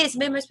my space.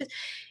 And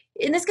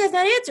this guy's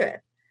not answering.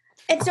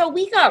 And so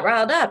we got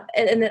riled up.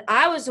 And then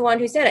I was the one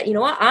who said it. You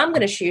know what? I'm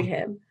going to shoot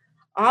him.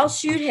 I'll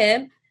shoot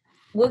him.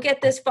 We'll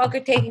get this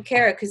fucker taken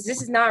care of because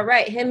this is not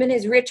right. Him and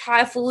his rich,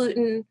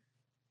 highfalutin,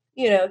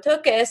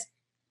 tuchus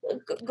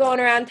going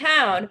around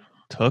town.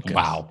 Tuchus.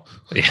 Wow.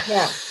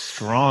 Yeah.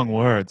 Strong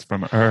words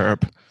from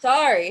Herb.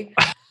 Sorry.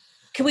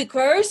 Can we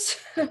curse?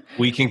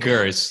 We can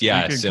curse,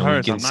 yes, and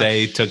we can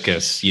say took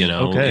us,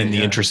 in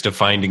the interest of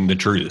finding the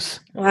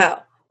truth.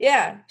 Wow.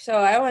 Yeah. So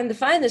I wanted to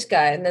find this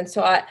guy, and then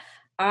so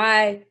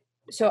I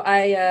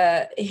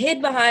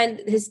hid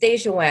behind his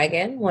station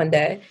wagon one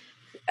day.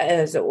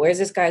 So where's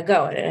this guy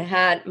going? And I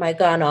had my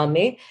gun on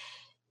me,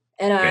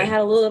 and I had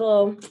a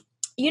little,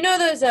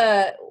 those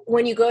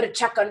when you go to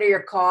check under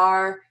your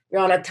car, you're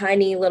on a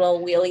tiny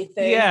little wheelie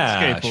thing.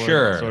 Yeah,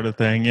 sure. Sort of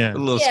thing, yeah. A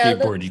little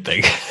skateboardy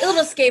thing. A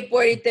little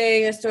skateboardy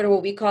thing is sort of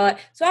what we call it.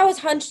 So I was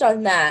hunched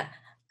on that,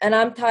 and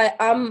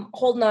I'm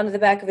holding on to the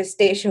back of his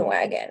station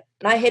wagon,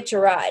 and I hitch a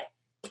ride.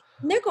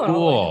 And they're going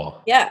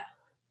cool. Yeah.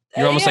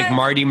 You're almost like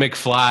Marty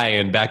McFly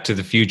in Back to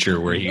the Future,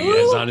 where he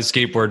is on a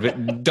skateboard,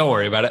 but don't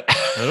worry about it.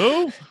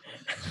 Who?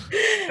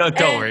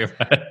 Don't worry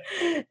about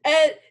it.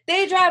 And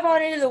they drive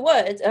on into the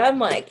woods, and I'm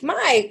like,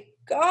 my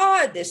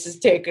God, this is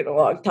taking a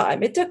long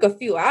time. It took a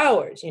few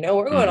hours. We're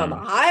going on the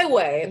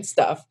highway and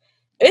stuff.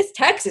 It's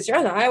Texas. You're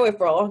on the highway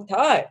for a long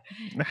time.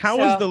 How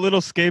was the little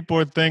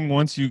skateboard thing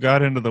once you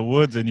got into the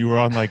woods and you were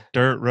on like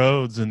dirt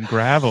roads and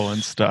gravel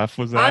and stuff?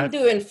 Was that? I'm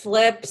doing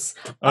flips.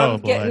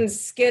 I'm getting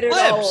skittered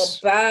all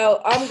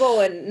about. I'm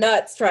going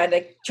nuts trying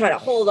to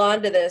hold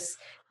on to this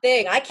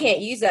thing. I can't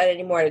use that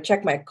anymore to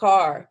check my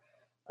car,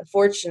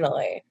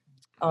 unfortunately.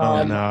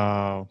 Oh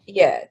no!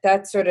 Yeah,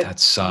 that's sort of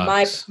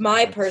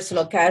my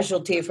personal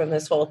casualty from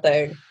this whole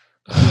thing.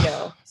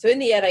 So in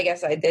the end, I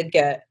guess I did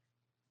get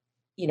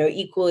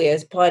equally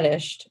as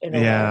punished. In a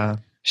way.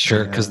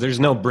 Sure, because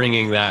there's no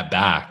bringing that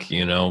back.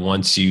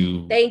 Once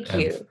you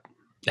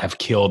have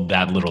killed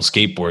that little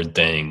skateboard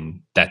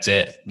thing, that's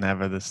it.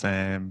 Never the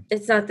same.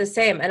 It's not the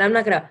same, and I'm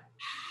not gonna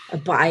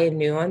buy a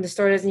new one. The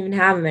store doesn't even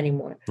have them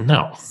anymore.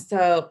 No.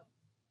 So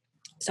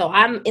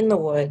I'm in the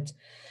woods.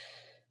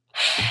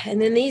 And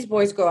then these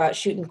boys go out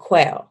shooting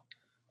quail.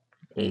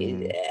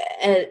 And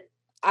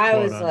I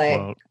was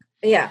like,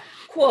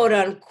 quote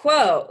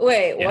unquote.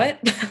 Wait, what?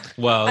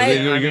 Well,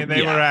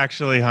 they were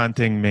actually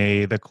hunting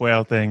me. The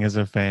quail thing is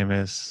a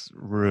famous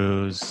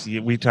ruse.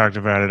 We talked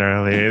about it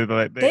earlier.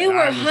 They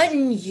were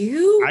hunting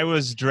you? I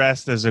was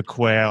dressed as a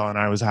quail and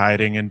I was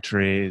hiding in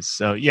trees.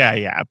 So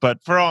yeah.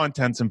 But for all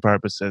intents and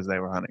purposes, they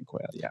were hunting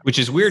quail. Yeah. Which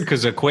is weird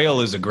because a quail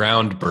is a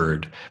ground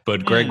bird,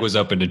 but Greg was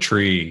up in a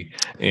tree.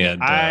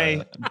 And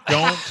I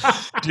don't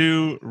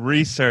do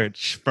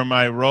research for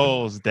my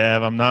roles,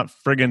 Dev. I'm not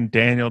friggin'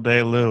 Daniel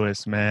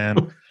Day-Lewis,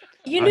 man.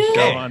 I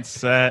go on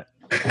set.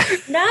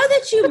 Now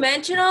that you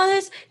mention all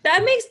this,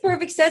 that makes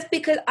perfect sense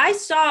because I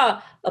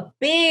saw a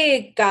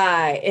big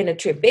guy in a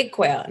tree, big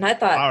quail, and I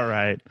thought, all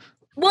right,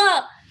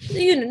 well,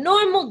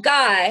 normal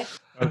guy,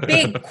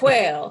 big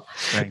quail,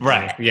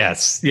 right?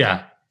 Yes,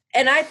 yeah.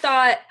 And I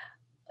thought,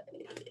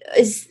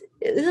 it's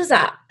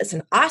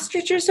an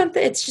ostrich or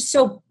something? It's just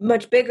so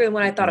much bigger than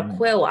when I thought a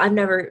quail. I've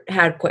never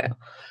had quail.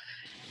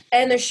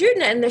 And they're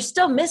shooting it, and they're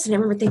still missing. I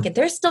remember thinking,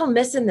 they're still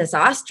missing this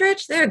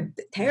ostrich? They're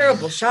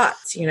terrible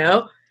shots,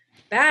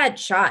 Bad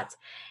shots.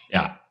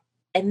 Yeah.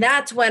 And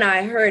that's when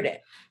I heard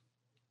it.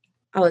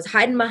 I was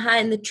hiding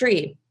behind the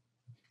tree,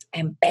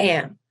 and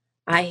bam,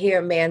 I hear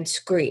a man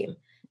scream.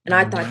 And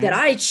I thought, did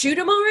I shoot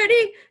him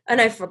already?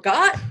 And I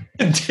forgot.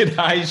 Did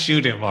I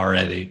shoot him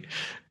already?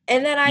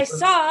 And then I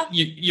saw.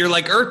 You're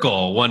like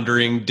Urkel,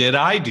 wondering, did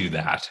I do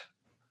that?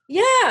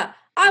 Yeah.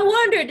 I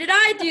wonder, did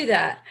I do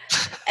that?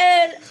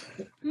 And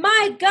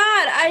my God,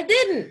 I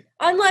didn't.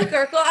 Unlike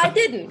Urkel, I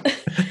didn't.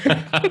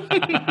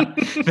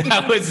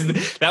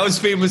 that was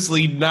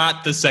famously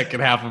not the second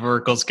half of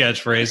Urkel's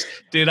catchphrase.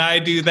 Did I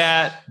do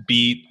that?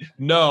 Beat.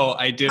 No,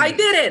 I didn't. I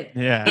didn't.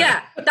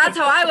 Yeah. That's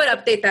how I would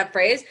update that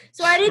phrase.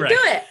 So I didn't do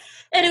it.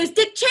 And it was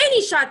Dick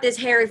Cheney shot this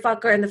hairy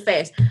fucker in the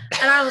face.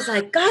 And I was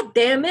like, God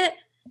damn it.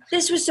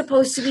 This was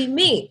supposed to be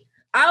me.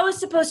 I was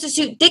supposed to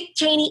shoot Dick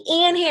Cheney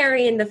and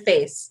Harry in the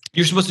face.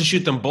 You're supposed to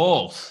shoot them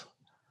both.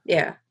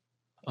 Yeah.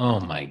 Oh,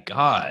 my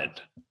God.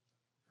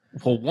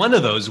 Well, one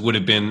of those would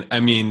have been,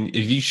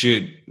 if you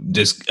shoot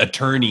this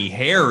attorney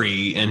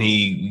Harry and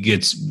he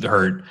gets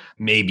hurt,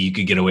 maybe you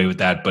could get away with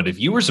that. But if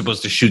you were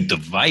supposed to shoot the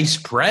vice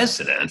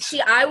president.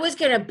 See, I was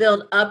going to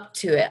build up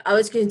to it. I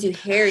was going to do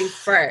Harry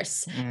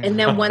first. And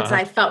then once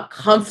I felt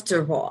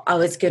comfortable, I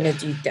was going to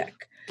do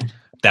Dick.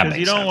 That makes sense.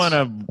 You don't want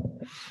to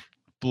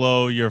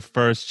blow your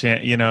first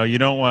chance. You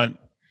don't want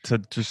to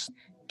just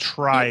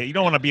try it. You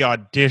don't want to be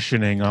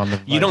auditioning on the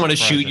vice You don't want to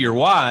president. shoot your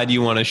wad.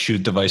 You want to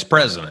shoot the vice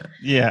president.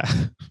 Yeah.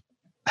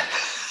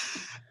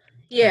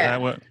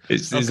 Yeah.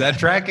 Is that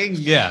tracking?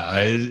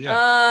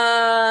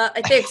 Yeah.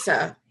 I think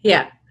so.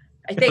 Yeah.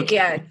 I think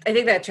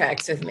that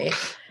tracks with me.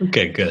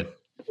 Okay, good.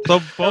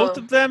 So both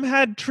of them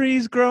had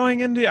trees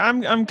growing into.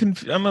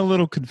 I'm a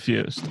little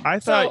confused. I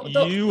thought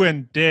you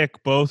and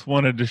Dick both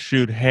wanted to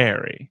shoot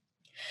Harry.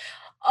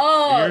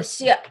 Oh,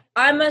 see,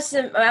 I must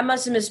have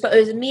misspoke.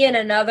 It was me and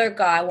another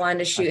guy wanted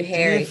to shoot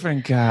Harry.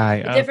 Different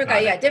guy.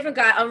 Different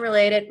guy,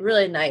 unrelated,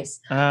 really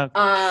nice.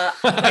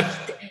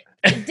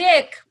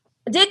 Dick,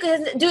 Dick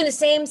is doing the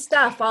same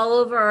stuff all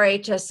over our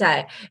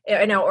HSA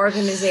in our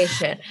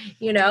organization.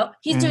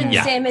 He's doing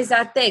the same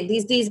exact thing.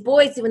 These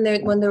boys, when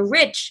they're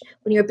rich,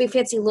 when you're a big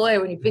fancy lawyer,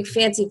 when you're a big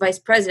fancy vice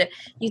president,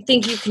 you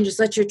think you can just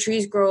let your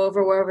trees grow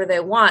over wherever they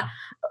want.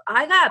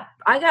 I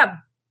got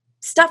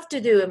stuff to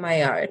do in my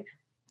yard.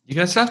 You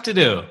got stuff to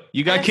do.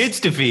 You got kids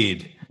to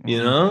feed.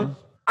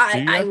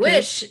 I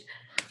wish.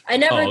 I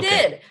never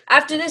did.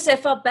 After this, I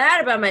felt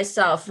bad about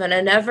myself, and I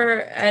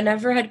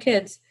never had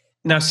kids.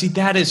 Now, see,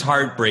 that is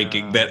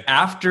heartbreaking that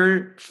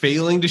after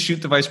failing to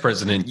shoot the vice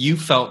president, you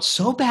felt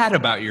so bad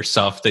about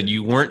yourself that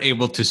you weren't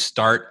able to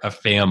start a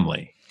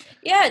family.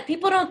 Yeah,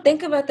 people don't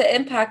think about the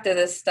impact of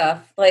this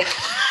stuff.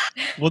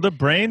 Well, the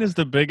brain is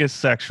the biggest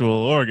sexual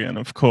organ,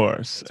 of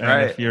course. And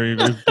right. If your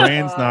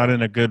brain's not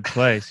in a good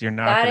place, you're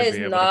not going to be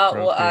able to procreate. That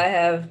is not what I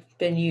have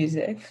been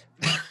using.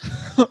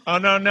 Oh,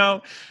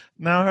 no.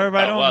 No, Herb,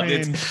 I don't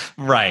mean...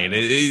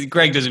 Right.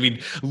 Greg doesn't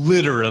mean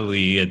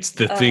literally it's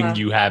the thing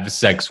you have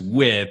sex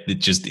with. It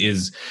just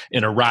is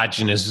an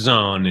erogenous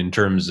zone in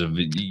terms of...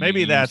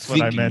 Maybe that's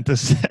what I meant to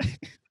say.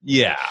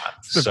 Yeah.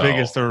 It's the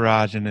biggest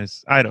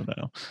erogenous... I don't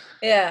know.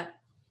 Yeah.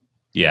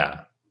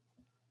 Yeah.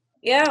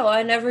 Yeah, well,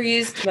 I never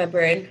used my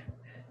brain.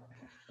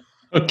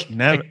 Okay.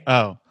 Never...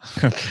 Oh.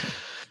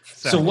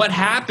 So what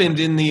happened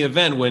in the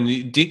event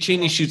when Dick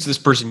Cheney shoots this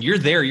person? You're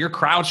there. You're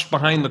crouched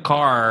behind the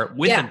car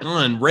with a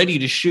gun, ready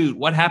to shoot.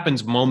 What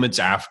happens moments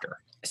after?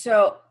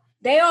 So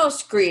they all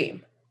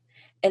scream,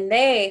 and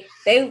they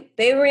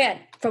ran.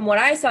 From what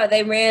I saw,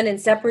 they ran in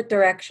separate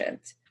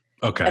directions.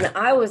 Okay. And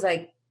I was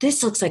like,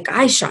 "This looks like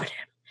I shot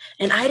him,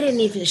 and I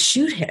didn't even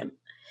shoot him."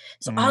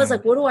 So I was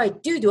like, "What do I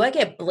do? Do I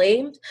get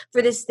blamed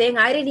for this thing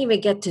I didn't even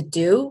get to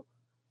do,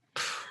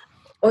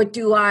 or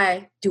do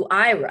I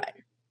run?"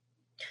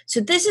 So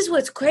this is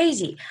what's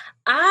crazy.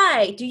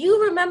 Do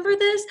you remember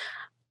this?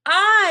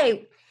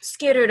 I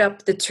skittered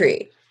up the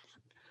tree.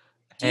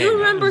 Do you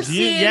remember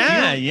seeing?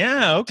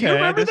 Yeah. Okay. Do you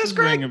remember this,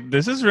 Greg?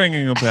 This is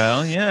ringing a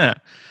bell. Yeah.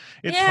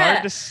 It's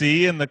hard to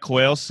see in the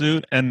quail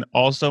suit, and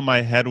also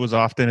my head was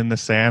often in the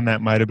sand.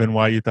 That might have been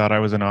why you thought I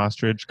was an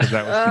ostrich, because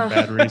that was some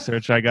bad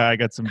research I got. I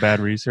got some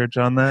bad research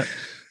on that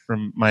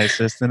from my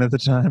assistant at the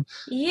time.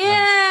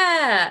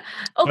 Yeah.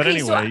 Okay. But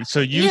anyway, so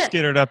you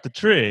skittered up the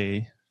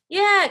tree.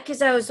 Yeah,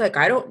 because I was like,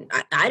 I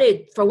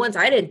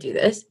didn't do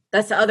this.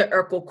 That's the other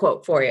Urkel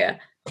quote for you.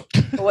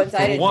 For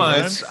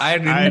once, I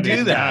didn't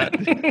do that.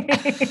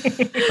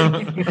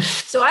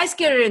 So I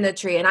skittered in the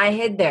tree and I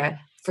hid there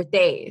for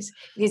days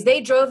because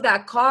they drove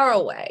that car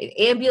away.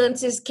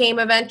 Ambulances came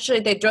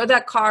eventually. They drove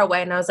that car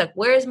away, and I was like,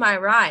 where's my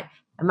ride?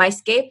 And my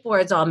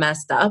skateboard's all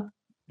messed up.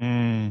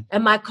 And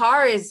my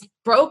car is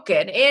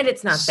broken and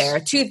it's not there.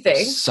 Two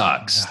things.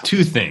 Sucks.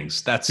 Two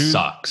things. That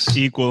sucks.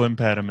 Equal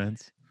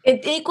impediments.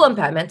 Equal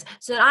impediments.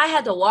 So I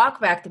had to walk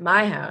back to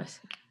my house.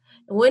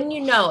 And wouldn't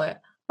you know it,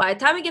 by the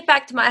time I get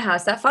back to my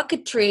house, that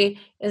fucking tree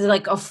is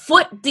like a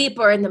foot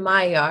deeper into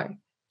my yard.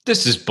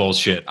 This is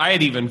bullshit. I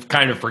had even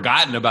kind of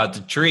forgotten about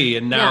the tree,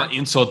 and now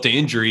insult to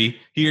injury.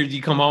 Here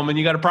you come home and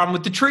you got a problem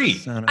with the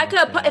tree. I could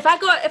have if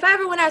I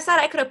ever went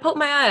outside, I could have poked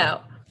my eye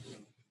out.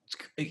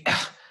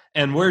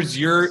 And where's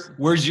your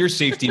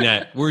safety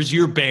net? Where's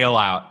your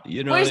bailout?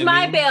 You know, where's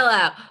my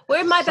bailout?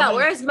 Where's my bailout?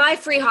 Where's my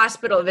free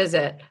hospital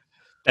visit?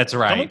 That's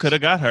right. Someone could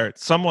have got hurt.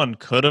 Someone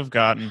could have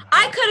gotten hurt.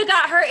 I could have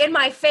got hurt in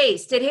my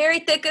face. Did Harry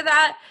think of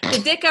that?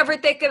 Did Dick ever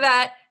think of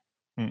that?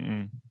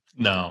 Mm-mm.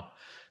 No,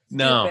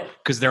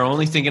 because they're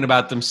only thinking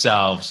about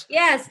themselves.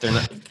 Yes.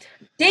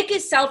 Dick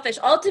is selfish.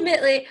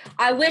 Ultimately,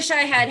 I wish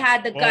I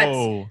had the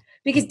guts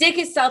because Dick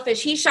is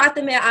selfish. He shot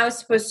the man I was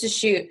supposed to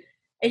shoot,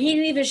 and he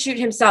didn't even shoot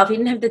himself. He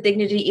didn't have the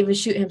dignity to even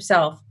shoot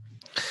himself.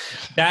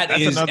 That's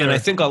and I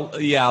think, a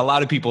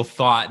lot of people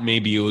thought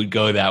maybe it would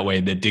go that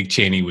way, that Dick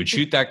Cheney would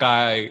shoot that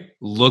guy,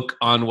 look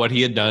on what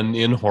he had done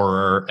in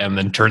horror, and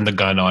then turn the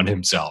gun on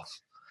himself.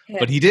 Yeah.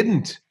 But he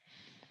didn't.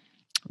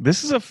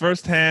 This is a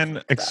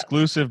firsthand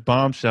exclusive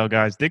bombshell,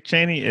 guys. Dick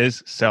Cheney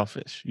is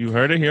selfish. You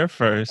heard it here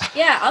first.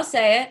 Yeah, I'll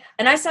say it.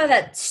 And I saw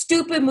that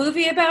stupid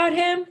movie about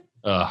him.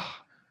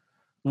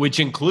 Which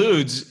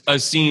includes a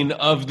scene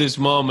of this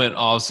moment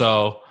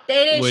also.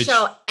 They didn't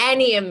show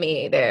any of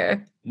me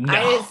there. No.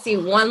 I didn't see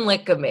one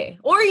lick of me.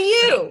 Or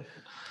you.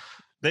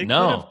 They could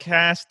have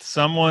cast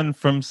someone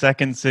from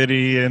Second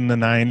City in the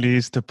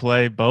 90s to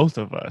play both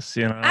of us,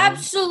 you know?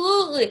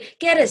 Absolutely.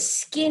 Get a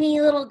skinny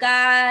little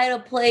guy to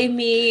play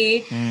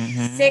me.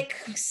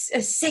 Mm-hmm.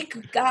 A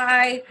sick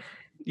guy.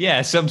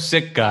 Yeah, some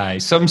sick guy.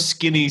 Some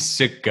skinny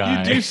sick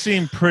guy. You do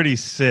seem pretty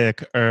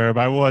sick, Herb.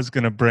 I was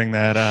going to bring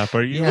that up.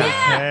 Are you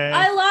okay?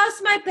 I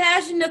lost my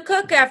passion to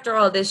cook after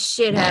all this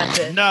shit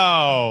happened.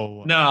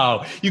 No.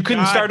 You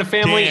couldn't start a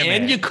family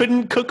and you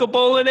couldn't cook a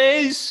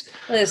bolognese?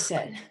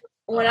 Listen.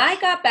 When I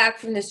got back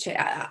from this trip,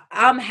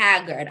 I'm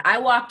haggard. I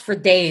walked for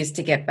days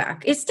to get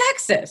back. It's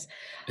Texas.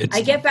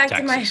 I get back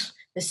to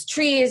this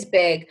tree is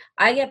big.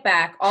 I get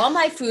back. All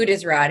my food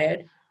is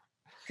rotted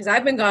because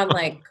I've been gone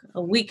like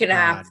a week and a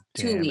half,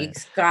 2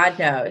 weeks. God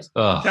knows.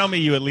 Tell me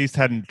you at least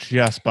hadn't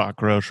just bought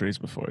groceries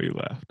before you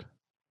left.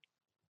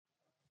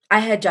 I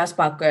had just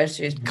bought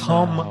groceries.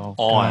 Come on.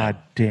 God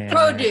damn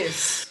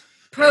Produce.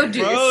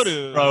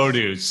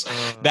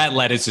 That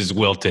lettuce is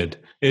wilted.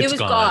 It was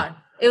gone.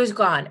 It was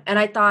gone. And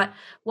I thought,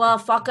 well,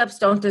 fuck ups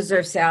don't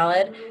deserve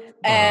salad.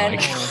 And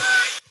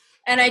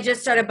and I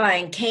just started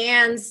buying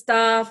canned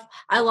stuff.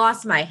 I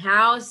lost my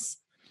house.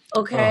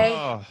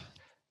 Okay.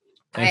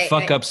 And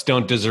fuck ups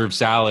don't deserve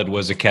salad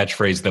was a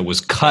catchphrase that was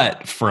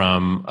cut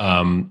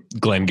from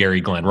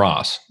Glengarry Glen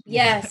Ross.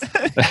 Yes.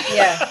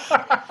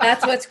 Yeah.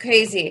 That's what's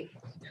crazy.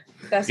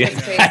 That's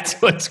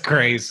what's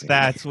crazy.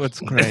 That's what's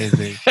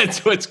crazy.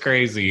 That's what's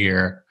crazy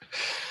here.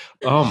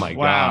 Oh my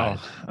God.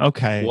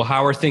 Okay. Well,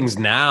 how are things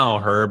now,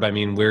 Herb? I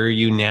mean, where are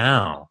you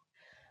now?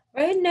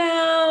 Right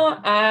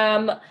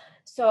now,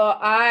 so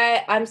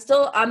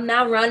I'm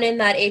now running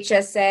that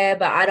HSA,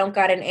 but I don't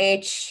got an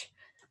H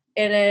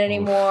in it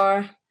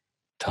anymore.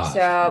 Tough.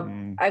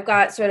 So I've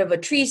got sort of a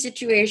tree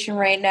situation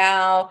right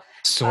now.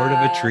 Sort of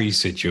a tree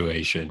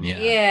situation, yeah.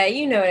 Yeah,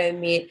 you know what I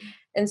mean.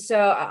 And so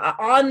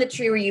on the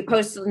tree where you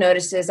post the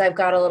notices, I've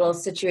got a little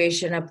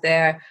situation up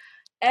there.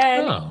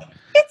 And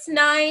it's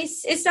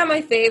nice. It's not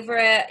my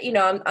favorite. You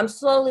know, I'm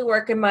slowly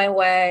working my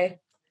way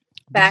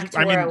back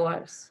to where I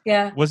was.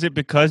 Yeah. Was it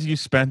because you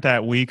spent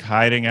that week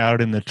hiding out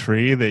in the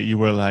tree that you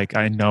were like,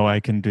 I know I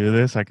can do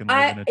this. I can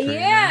live in a tree.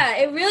 Yeah,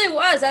 it really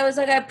was. I was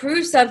like, I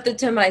proved something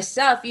to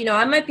myself. You know,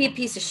 I might be a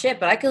piece of shit,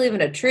 but I can live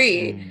in a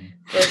tree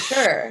for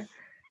sure.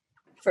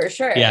 For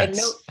sure. Yes.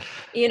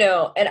 And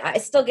and I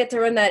still get to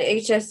run that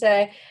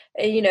HSA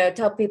and,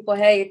 tell people,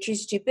 hey, your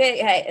tree's too big.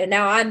 Hey, and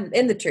now I'm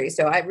in the tree.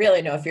 So I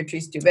really know if your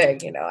tree's too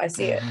big, I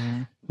see it.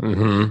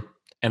 Mm-hmm.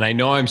 And I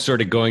know I'm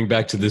sort of going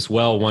back to this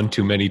one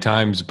too many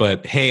times,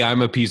 but hey,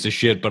 I'm a piece of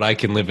shit, but I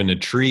can live in a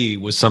tree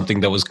was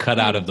something that was cut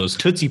out of those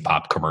Tootsie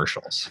Pop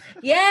commercials.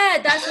 Yeah,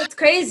 that's what's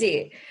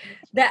crazy.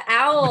 The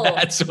owl.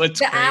 That's what's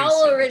crazy. The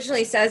owl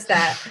originally says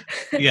that.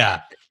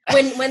 Yeah.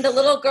 When the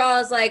little girl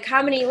is like,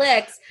 how many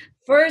licks?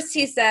 First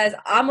he says,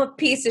 I'm a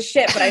piece of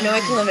shit, but I know I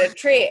can live in a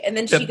tree. And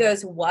then she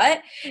goes,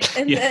 what?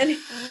 And then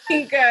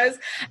he goes,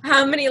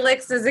 how many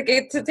licks does it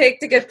take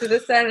to get to the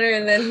center?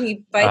 And then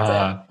he bites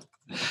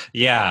it.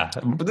 Yeah.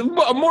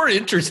 A more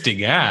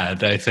interesting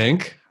ad, I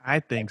think.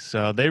 I think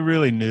so. They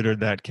really neutered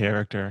that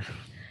character.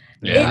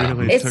 They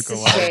really took a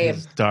lot of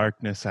his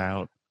darkness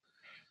out.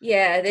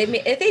 Yeah, they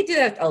do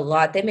that a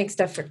lot. They make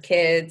stuff for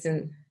kids.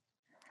 And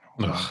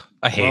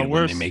I hate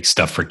when they make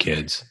stuff for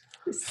kids.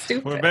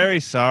 Stupid. We're very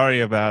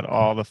sorry about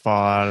all the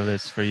fallout of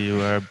this for you,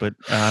 Herb, but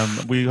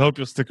we hope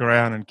you'll stick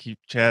around and keep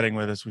chatting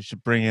with us. We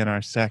should bring in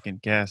our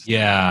second guest.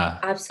 Yeah.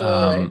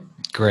 Absolutely.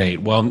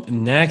 Great. Well,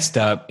 next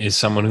up is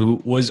someone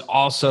who was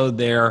also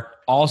there,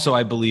 also,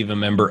 I believe, a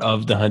member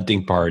of the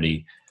hunting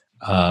party.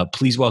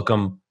 Please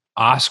welcome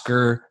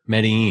Oscar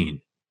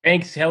Medellin.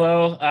 Thanks.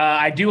 Hello.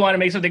 I do want to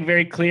make something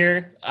very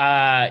clear.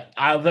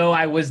 Although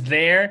I was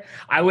there,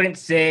 I wouldn't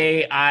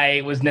say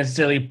I was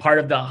necessarily part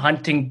of the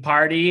hunting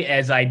party,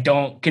 as I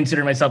don't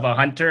consider myself a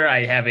hunter.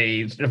 I have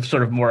a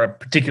sort of more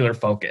particular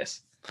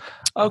focus.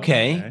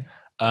 Okay.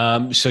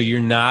 So you're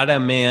not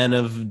a man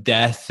of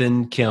death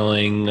and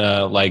killing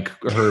like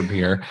Herb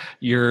here.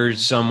 You're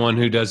someone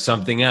who does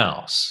something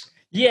else.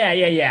 Yeah.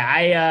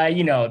 I,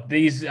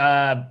 these...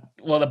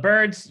 Well, the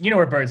birds, you know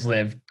where birds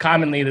live.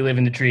 Commonly, they live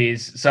in the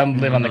trees. Some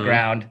live on the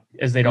ground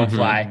as they don't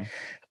fly.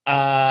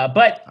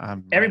 But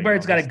every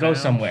bird's got to go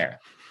somewhere.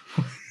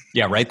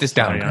 Yeah, write this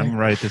down. I'm going to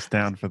write this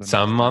down for them.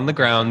 Some on the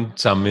ground,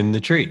 some in the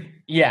tree.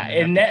 Yeah,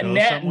 and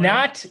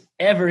not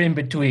ever in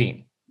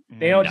between.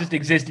 They don't just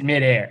exist in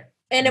midair.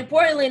 And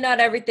importantly,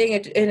 not everything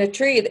in a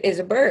tree is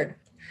a bird.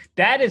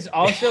 That is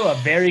also a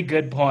very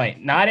good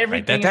point. Not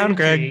everything. Write that down,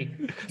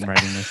 Greg. I'm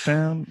writing this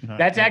down.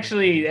 That's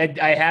actually,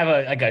 I have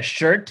a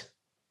shirt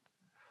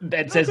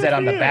that says that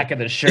on the back of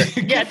the shirt.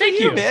 Yeah, thank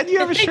you, man. You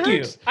have a shirt.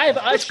 Thank you. I have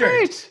a shirt.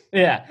 Great.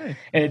 Yeah,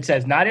 and it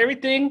says, "Not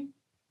everything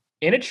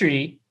in a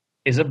tree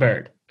is a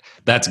bird."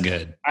 That's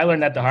good. I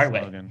learned that the hard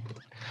way.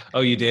 Oh,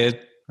 you did?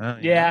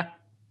 Yeah.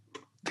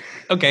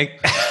 Okay.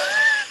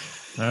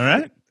 All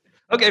right.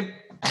 Okay.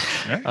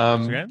 I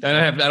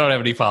don't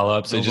have any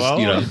follow-ups. I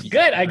just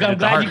Good. I'm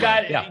glad you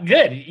got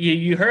good.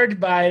 You heard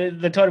by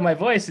the tone of my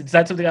voice. It's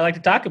not something I like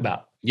to talk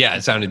about. Yeah,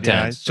 it sounded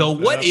tense. So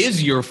what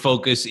is your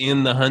focus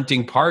in the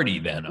hunting party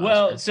then,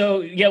 Oscar?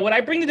 Well, what I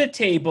bring to the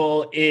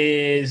table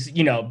is,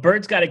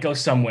 birds got to go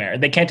somewhere.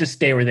 They can't just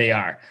stay where they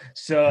are.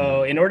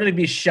 So in order to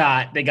be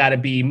shot, they got to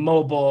be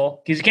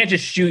mobile, because you can't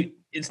just shoot.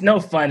 It's no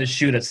fun to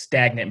shoot a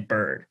stagnant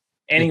bird.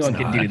 Anyone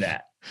can do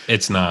that.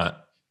 It's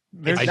not.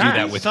 I do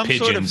that with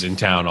pigeons in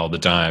town all the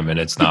time, and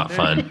it's not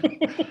fun.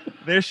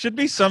 There should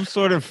be some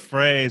sort of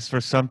phrase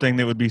for something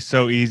that would be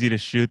so easy to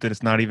shoot that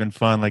it's not even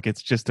fun. Like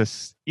it's just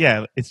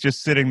it's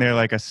just sitting there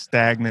like a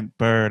stagnant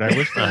bird. I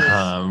wish there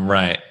was.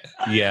 Right.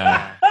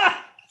 Yeah.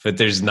 But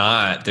there's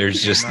not.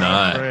 There's just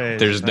not.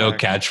 There's no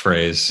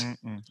catchphrase.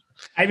 Mm-mm.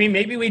 I mean,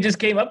 maybe we just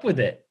came up with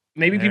it.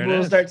 Maybe people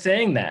will start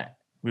saying that.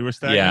 We were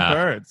stagnant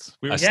birds.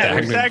 We were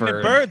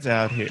stagnant birds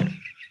out here.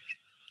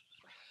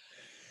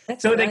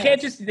 So they can't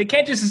just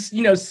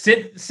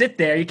sit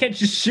there. You can't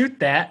just shoot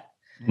that.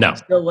 No.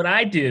 So what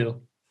I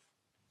do,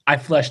 I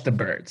flush the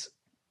birds.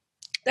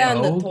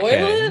 Down the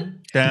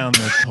toilet? Down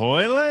the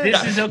toilet?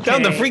 This is okay.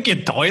 Down the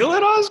freaking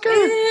toilet, Oscar?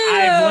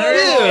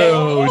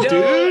 I've learned,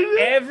 dude.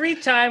 every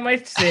time I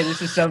say this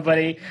to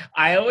somebody,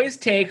 I always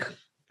take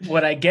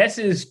what I guess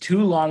is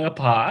too long a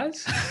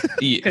pause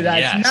because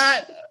it's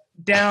not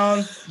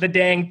down the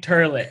dang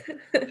toilet.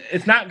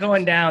 It's not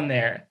going down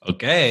there.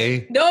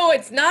 Okay. No,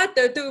 it's not.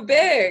 They're too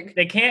big.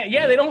 They can't.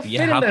 Yeah, they don't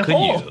fit in the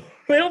hole.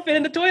 They don't fit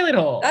in the toilet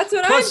hole. That's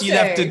what Plus, I'm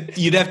saying.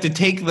 you'd have to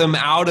take them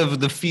out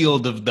of the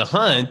field of the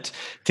hunt,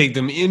 take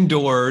them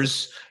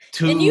indoors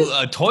to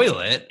a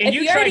toilet. And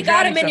you already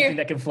got them in something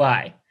that can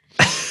fly.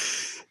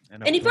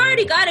 And you've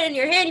already got it in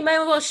your hand. You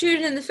might as well shoot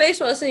it in the face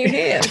while it's in your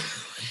hand.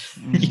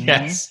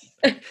 Yes.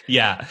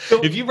 Yeah.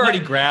 If you've already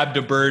grabbed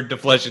a bird to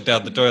flush it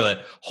down the toilet,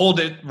 hold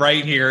it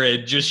right here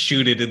and just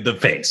shoot it in the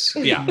face.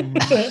 Yeah.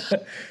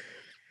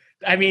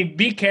 I mean,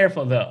 be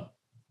careful though.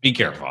 Be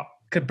careful.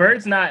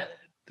 Because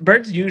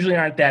birds usually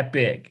aren't that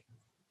big.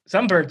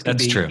 Some birds can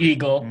be true.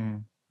 Eagle.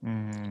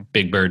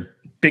 Big bird.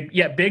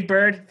 Big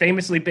bird,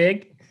 famously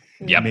big.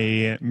 Yep.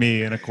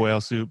 Me in a quail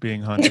suit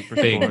being hunted for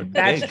sport.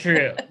 That's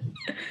true.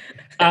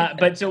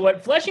 But so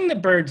what flushing the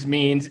birds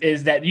means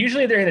is that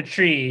usually they're in a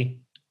tree.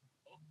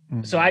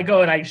 So I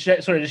go and I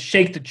sort of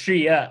shake the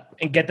tree up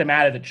and get them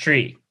out of the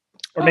tree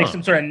or make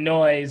some sort of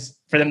noise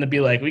for them to be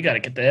like, we got to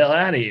get the hell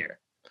out of here.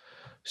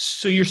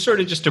 So you're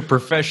sort of just a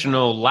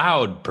professional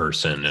loud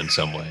person in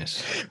some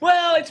ways.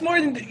 Well, it's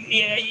more than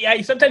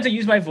sometimes I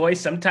use my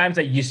voice. Sometimes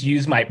I just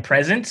use my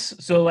presence.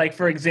 So like,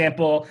 for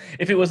example,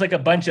 if it was like a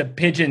bunch of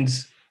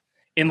pigeons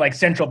in like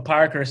Central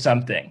Park or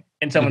something,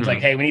 and someone's like,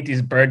 hey, we need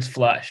these birds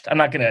flushed. I'm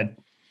not going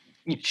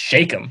to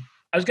shake them.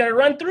 I was going to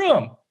run through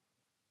them.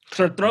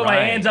 Sort of throw my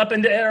hands up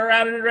and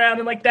around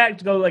and like that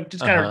to go like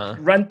just kind of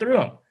run through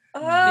them.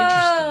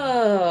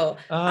 Oh,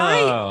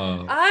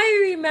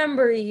 I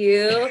remember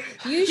you.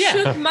 You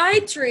shook my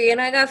tree and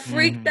I got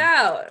freaked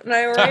out and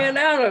I ran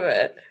out of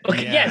it.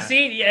 Okay,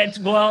 see,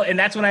 and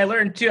that's when I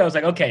learned too. I was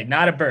like, okay,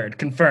 not a bird,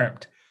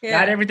 confirmed. Yeah.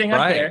 Not everything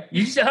up there.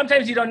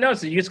 Sometimes you don't know,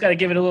 so you just got to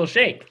give it a little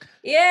shake.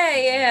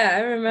 Yeah,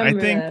 I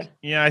remember that.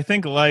 Yeah, I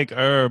think like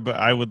Herb,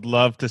 I would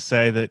love to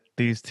say that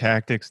these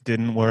tactics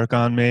didn't work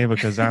on me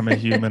because I'm a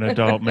human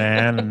adult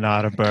man and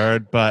not a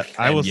bird. But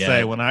I will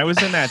say, when I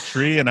was in that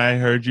tree and I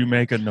heard you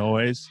make a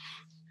noise,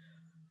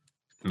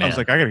 I was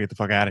like, I got to get the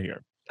fuck out of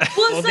here.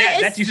 Well,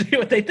 that's usually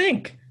what they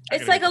think.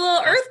 It's like a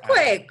little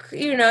earthquake.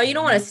 You know, you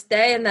don't want to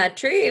stay in that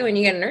tree when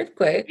you get an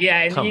earthquake.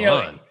 Yeah,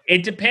 and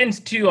it depends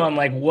too on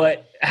like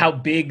how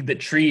big the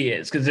tree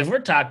is. Because if we're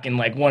talking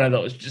like one of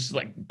those just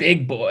like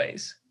big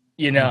boys,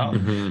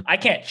 I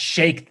can't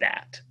shake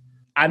that.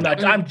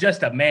 I'm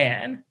just a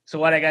man. So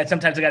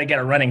sometimes I got to get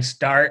a running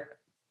start.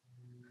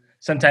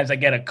 Sometimes I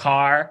get a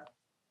car.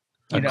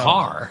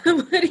 Car?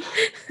 What do you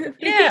do with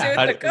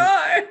the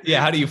car?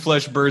 Yeah, how do you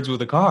flush birds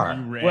with a car?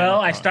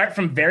 Well, I start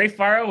from very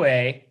far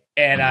away.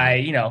 And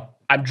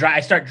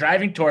I start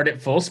driving toward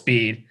it full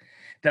speed.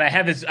 Then I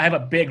have a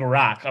big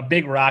rock. A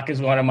big rock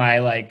is one of my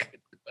like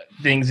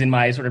things in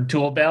my sort of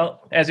tool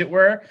belt, as it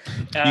were.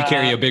 You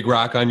carry a big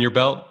rock on your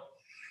belt?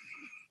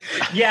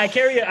 Yeah,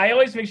 I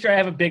always make sure I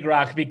have a big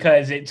rock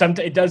because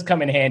it does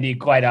come in handy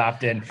quite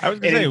often. I was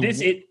going to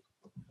say,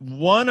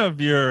 one of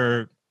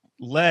your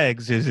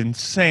legs is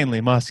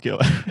insanely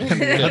muscular.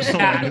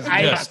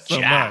 Just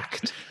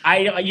jacked.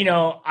 I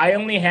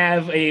only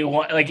have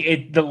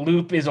the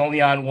loop is only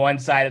on one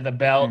side of the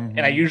belt, and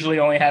I usually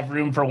only have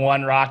room for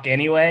one rock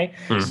anyway.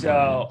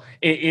 So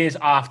it is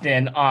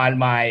often on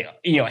my,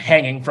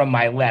 hanging from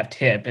my left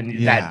hip,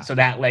 and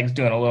that leg's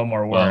doing a little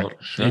more work.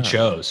 Well, it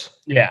shows.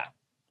 Yeah.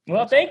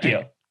 Well, thank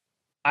you.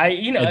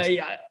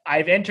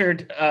 I've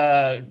entered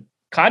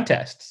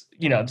contests,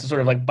 it's sort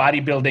of like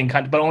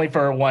bodybuilding, but only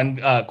for one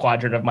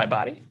quadrant of my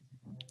body.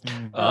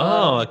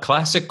 Oh, a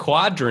classic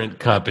quadrant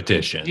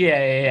competition.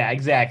 Yeah,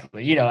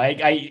 exactly.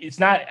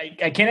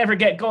 I can't ever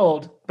get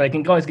gold, but I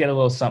can always get a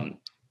little something.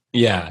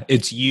 Yeah,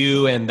 it's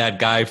you and that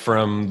guy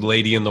from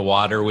Lady in the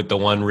Water with the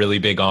one really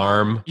big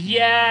arm.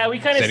 Yeah, we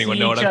kind of. Does anyone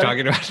know what I'm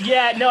talking about?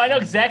 Yeah, no, I know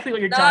exactly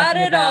what you're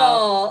talking about. Not at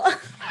all.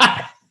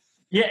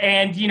 Yeah,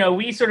 and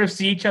we sort of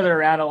see each other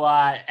around a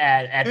lot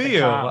at the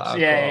comps. Wow,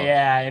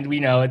 yeah, and we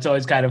know it's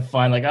always kind of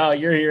fun. Like, oh,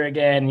 you're here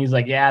again. And he's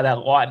like, yeah,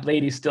 that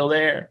lady's still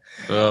there.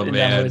 Oh and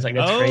man, like,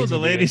 that's crazy, the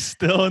lady's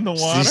still in the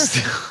water. She's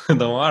still in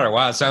the water.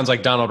 Wow, it sounds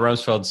like Donald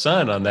Rumsfeld's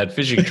son on that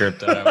fishing trip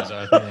that I was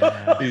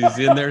on. He's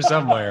in there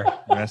somewhere.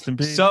 Rest in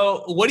peace.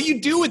 So, what do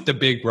you do with the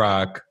big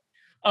rock?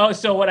 Oh,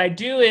 so what I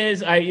do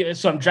is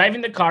I'm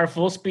driving the car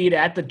full speed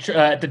at the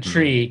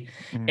tree,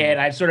 and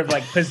I'm sort of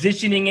like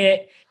positioning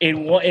it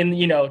in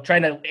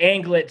trying to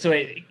angle it so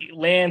it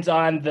lands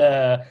on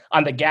the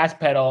gas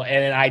pedal, and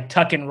then I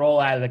tuck and roll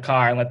out of the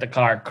car and let the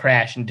car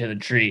crash into the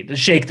tree to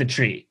shake the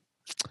tree.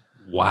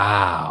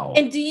 Wow.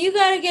 And do you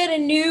got to get a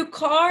new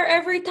car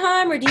every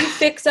time, or do you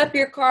fix up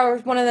your car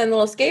with one of them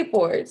little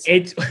skateboards?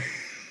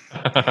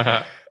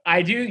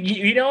 I do.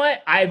 You know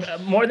what?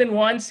 I've more than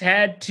once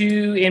had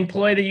to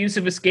employ the use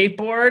of a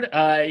skateboard,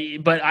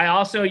 but I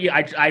also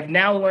I've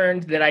now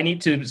learned that I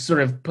need to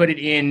sort of put it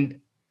in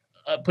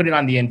put it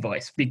on the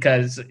invoice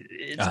because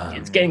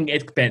it's getting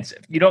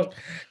expensive.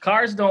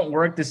 Cars don't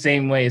work the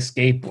same way as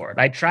skateboard.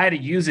 I try to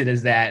use it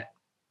as that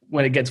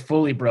when it gets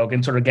fully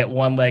broken, sort of get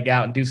one leg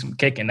out and do some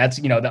kicking. That's,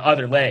 the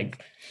other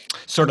leg.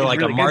 Sort of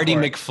like really a Marty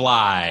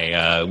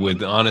McFly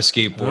with on a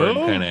skateboard,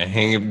 kind of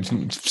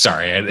hanging.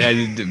 Sorry,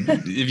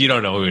 if you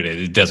don't know who it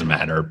is, it doesn't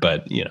matter.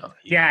 But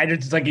yeah,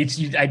 it's like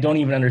I don't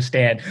even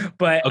understand.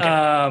 But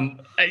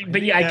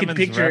but yeah, I could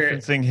picture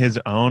referencing his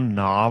own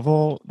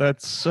novel.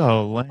 That's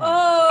so lame.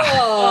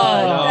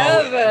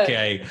 Oh,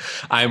 okay.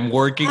 I'm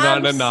working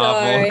on a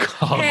novel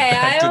called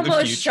Back to the Future. I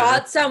almost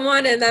shot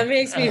someone, and that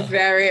makes me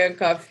very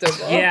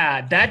uncomfortable.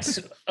 Yeah, that's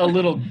a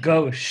little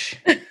gauche.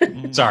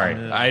 Sorry,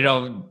 I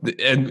don't.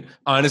 And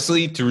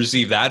honestly, to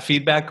receive that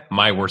feedback,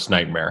 my worst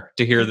nightmare.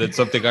 To hear that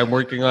something I'm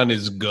working on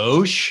is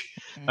gauche,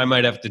 I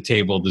might have to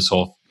table this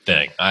whole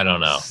thing. I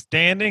don't know.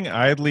 Standing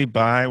idly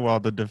by while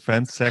the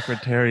defense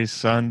secretary's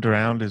son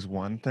drowned is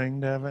one thing,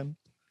 Devin.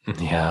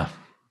 Yeah.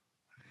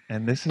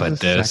 And this is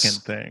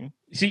second thing.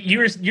 See,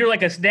 you're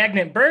like a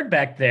stagnant bird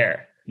back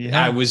there.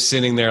 Yeah. I was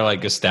sitting there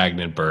like a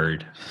stagnant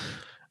bird.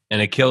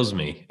 And it kills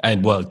me.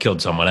 And it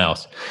killed someone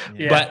else.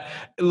 Yeah. But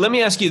let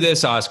me ask you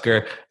this,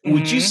 Oscar.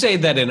 Would you say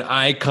that an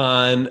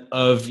icon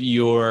of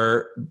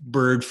your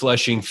bird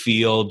flushing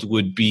field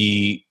would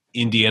be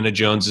Indiana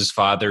Jones's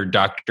father,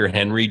 Dr.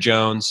 Henry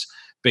Jones,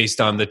 based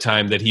on the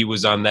time that he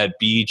was on that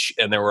beach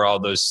and there were all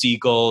those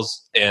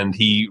seagulls and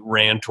he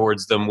ran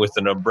towards them with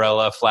an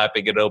umbrella,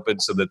 flapping it open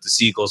so that the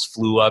seagulls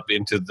flew up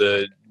into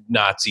the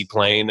Nazi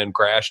plane and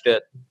crashed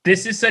it?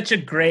 This is such a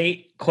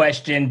great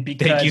question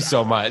because thank you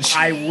so much.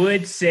 I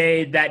would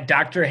say that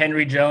Dr.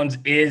 Henry Jones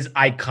is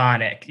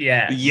iconic.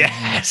 Yeah.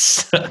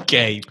 Yes.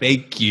 Okay.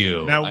 Thank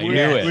you. Now,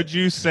 would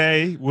you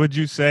say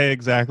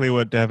exactly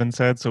what Devin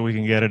said so we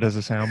can get it as a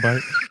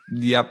soundbite?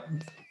 Yep.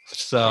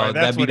 So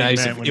that'd be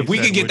nice if we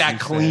could get that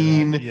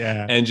clean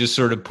and just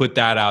sort of put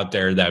that out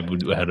there. That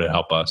would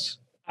help us.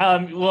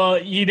 Well,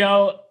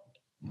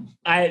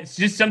 it's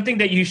just something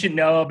that you should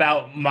know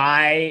about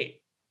my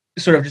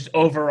sort of just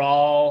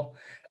overall.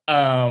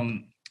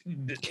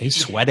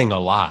 Sweating a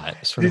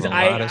lot. Sort of a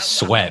lot of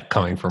sweat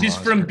coming from just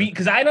Oscar. From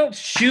because I don't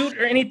shoot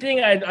or anything,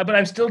 but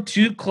I'm still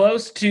too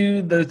close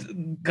to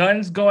the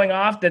guns going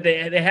off that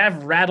they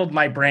have rattled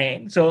my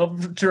brain. So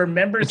to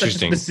remember such a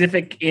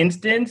specific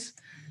instance,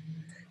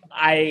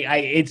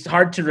 it's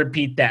hard to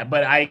repeat that.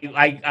 But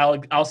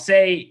I'll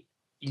say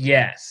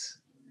yes.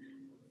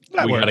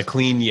 We got a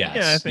clean yes.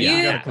 Yeah, I think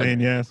you got a clean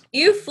yes.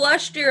 You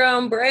flushed your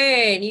own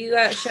brain. You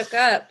got shook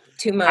up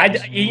too much.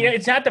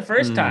 It's not the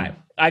first time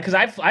because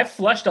I've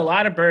flushed a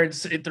lot of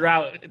birds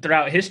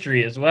throughout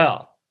history as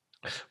well.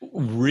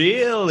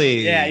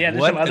 Really? Yeah.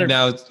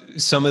 Now,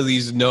 some of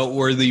these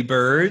noteworthy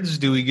birds.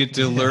 Do we get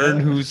to learn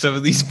who some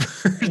of these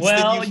birds?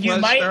 Well, you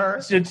might. Are?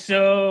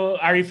 So,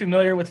 are you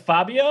familiar with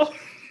Fabio?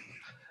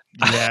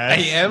 Yes,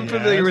 I am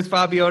familiar with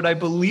Fabio, and I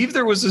believe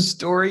there was a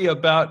story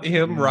about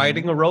him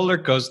riding a roller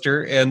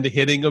coaster and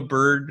hitting a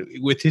bird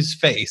with his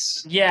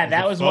face. Yeah,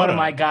 that was one of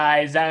my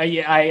guys.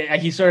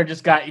 He sort of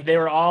just got.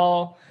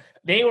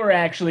 They were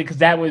actually because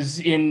that was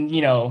in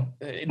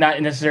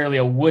not necessarily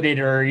a wooded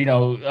or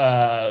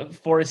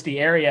foresty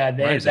area.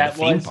 That was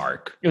theme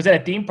park. It was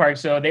at a theme park,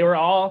 so they were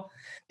all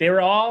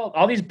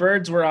these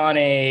birds were on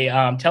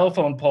a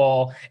telephone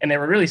pole, and they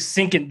were really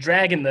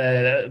dragging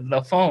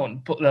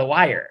the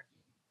wire.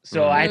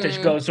 So I had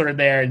to go sort of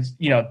there and,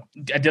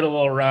 I did a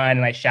little run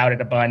and I shouted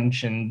a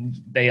bunch and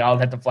they all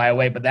had to fly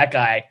away. But that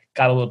guy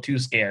got a little too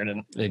scared.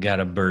 And they got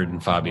a bird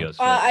in Fabio's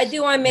face. I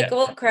do want to make a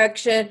little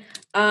correction.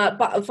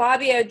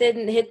 Fabio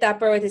didn't hit that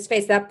bird with his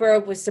face. That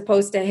bird was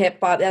supposed to hit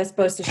Bob. That was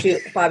supposed to shoot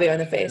Fabio in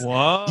the face.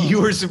 Whoa.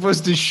 You were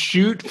supposed to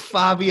shoot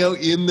Fabio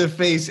in the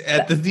face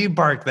at the theme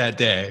park that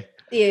day.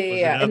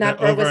 Yeah. And that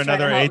bird was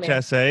another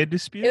HSA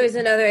dispute? It was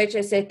another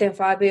HSA thing.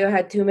 Fabio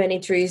had too many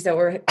trees that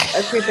were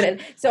creeping in.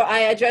 So I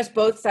addressed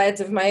both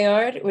sides of my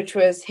yard, which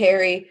was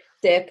Harry,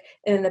 Dick,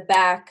 and in the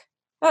back.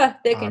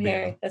 Dick and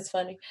Harry. That's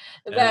funny.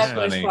 The back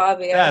was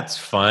Fabio. That's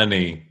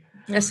funny.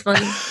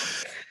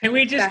 Can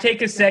we just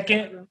take a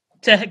second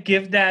to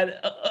give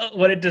that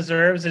what it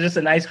deserves? It's just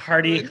a nice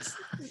hearty.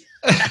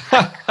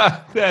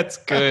 That's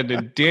good.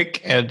 And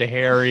Dick and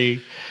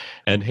Harry.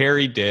 And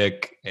Harry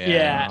Dick.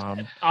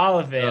 And, all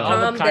of it.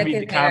 All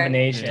the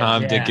combination.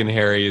 Tom, Dick, and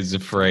Harry is a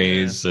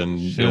phrase, and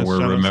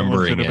we're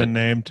remembering it. Should have been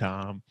named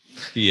Tom.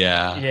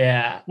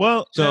 Yeah.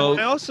 Well, so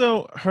I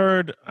also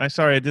heard, I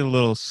did a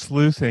little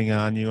sleuthing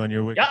on you on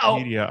your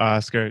Wikipedia,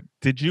 Oscar.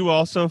 Did you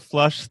also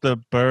flush the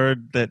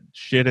bird that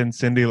shit in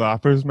Cyndi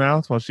Lauper's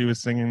mouth while she was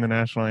singing the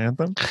national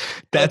anthem?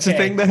 That's a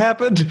thing that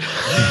happened?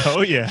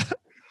 Oh, yeah.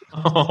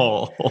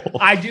 Oh.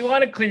 I do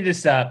want to clear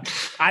this up.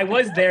 I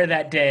was there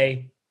that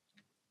day.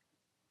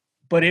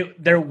 But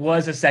there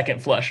was a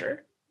second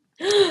flusher.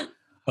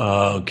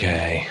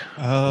 Okay.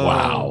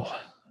 Oh.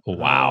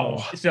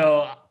 Wow.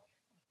 So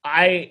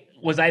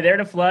was I there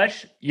to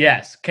flush?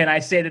 Yes. Can I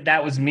say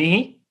that was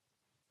me?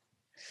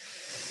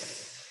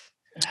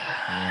 No,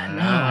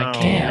 I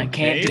can't. I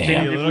can't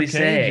definitively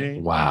say.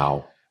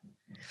 Wow.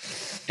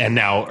 And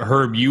now,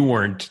 Herb, you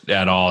weren't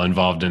at all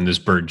involved in this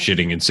bird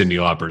shitting in Cyndi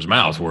Lauper's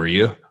mouth, were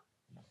you?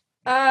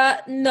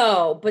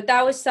 No, but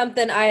that was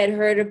something I had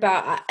heard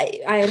about.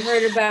 I had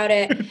heard about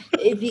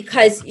it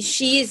because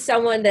she's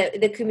someone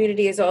that the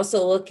community is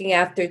also looking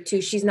after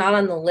too. She's not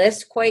on the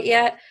list quite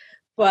yet,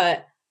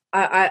 but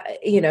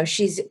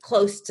she's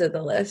close to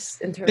the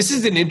list in terms. This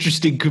is an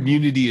interesting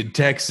community in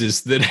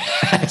Texas that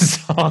has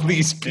all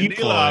these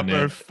people Cyndi in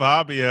Lauper, it.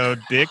 Fabio,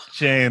 Dick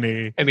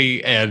Cheney,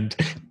 And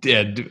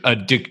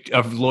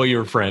a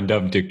lawyer friend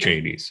of Dick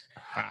Cheney's.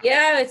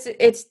 Yeah,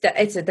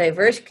 it's a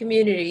diverse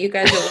community. You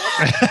guys are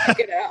welcome to check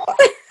it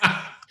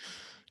out.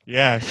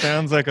 Yeah,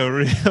 sounds like a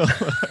real.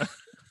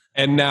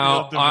 And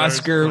now, real diverse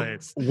Oscar,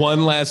 place.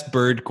 one last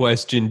bird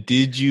question.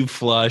 Did you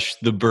flush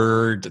the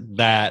bird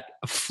that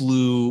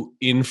flew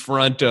in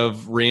front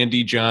of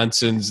Randy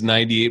Johnson's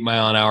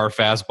 98-mile-an-hour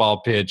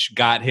fastball pitch,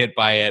 got hit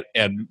by it,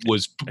 and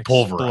was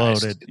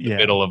pulverized Exploded, in the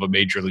middle of a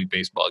Major League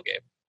Baseball game?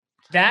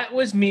 That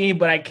was me,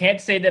 but I can't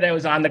say that I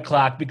was on the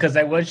clock because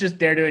I was just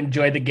there to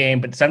enjoy the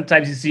game. But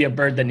sometimes you see a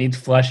bird that needs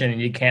flushing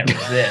and you can't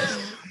resist.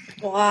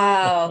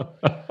 Wow.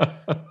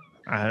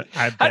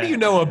 How do you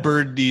know a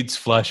bird needs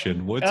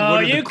flushing? What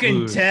are you the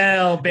clues? can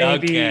tell,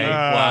 baby. Okay.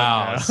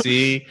 Wow. No.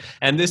 See?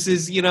 And this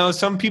is,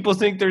 some people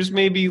think there's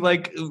maybe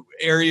like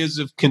areas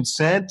of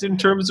consent in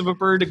terms of a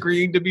bird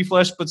agreeing to be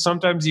flushed, but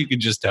sometimes you can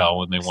just tell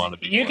when they want to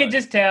be You flushed. can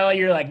just tell.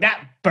 You're like,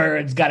 that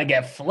bird's got to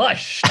get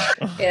flushed.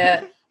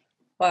 Yeah.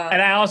 Wow.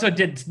 And I also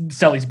did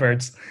Sully's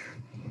birds.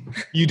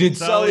 You did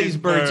Sully's Sully's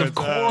birds, of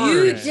birds, course.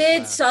 You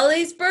did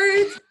Sully's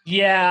birds?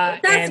 Yeah.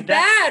 That's and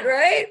bad,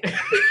 right?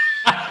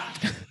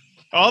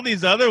 All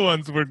these other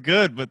ones were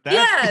good, but that's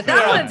Yeah,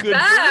 that one's Good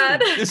bad.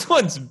 bird. This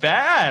one's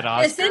bad, The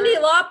Oscar. Cyndi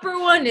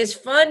Lauper one is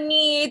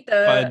funny.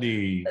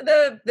 Funny.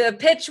 The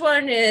pitch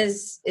one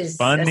is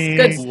Funny.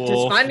 Good, Wolf,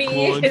 just funny.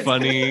 cool and It's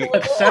funny.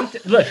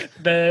 cool. Look,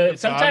 Fabio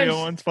sometimes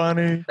one's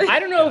funny.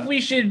 I don't know if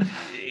we should.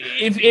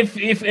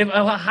 If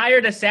a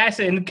hired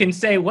assassin can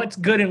say what's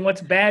good and what's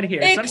bad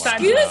here. Sometimes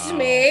Excuse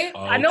me.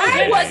 I know I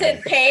that-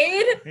 wasn't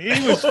paid.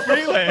 He was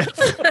freelance.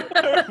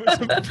 It was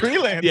a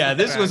freelance. Yeah,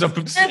 this was an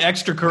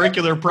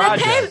extracurricular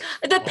project.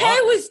 The pay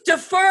was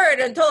deferred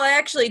until I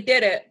actually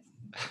did it.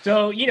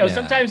 So, Yeah.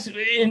 sometimes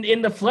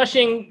in the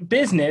flushing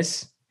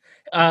business,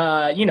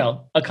 a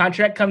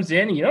contract comes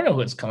in and you don't know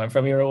who it's coming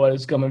from or what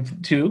it's coming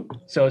to.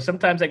 So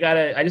sometimes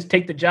I just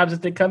take the jobs as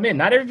they come in.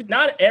 Not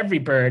every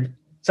bird.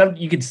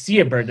 You can see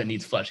a bird that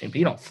needs flushing, but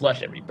you don't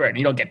flush every bird.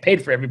 You don't get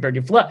paid for every bird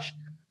you flush.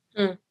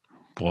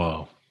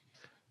 Whoa.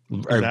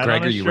 Is that on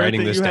Greg, a are you shirt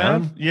writing that this you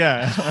down? have?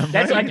 Yeah.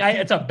 That's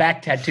it's a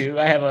back tattoo.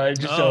 I have a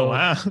just Oh,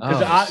 wow.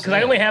 because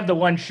I only have the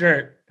one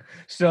shirt.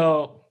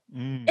 So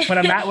when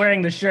I'm not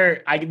wearing the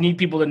shirt, I need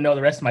people to know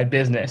the rest of my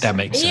business. That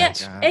makes Yeah,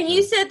 sense. and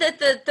you said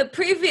that the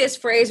previous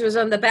phrase was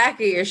on the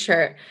back of your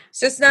shirt,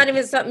 so it's not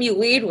even something you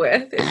lead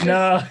with. It's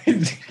No,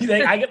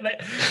 I get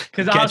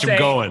because I'll Catch him say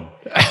going.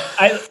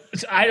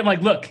 I'm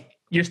like, look,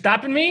 you're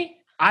stopping me.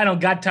 I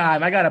don't got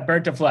time. I got a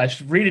bird to flush.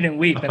 Read it and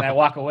weep, and I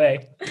walk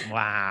away.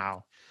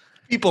 Wow.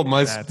 People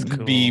must That's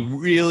cool. be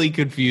really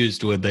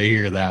confused when they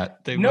hear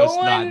that. They No must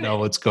not one- know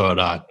what's going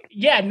on.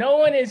 Yeah, no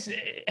one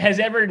has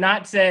ever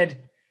not said,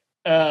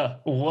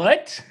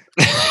 what?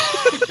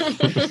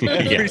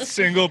 Every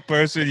single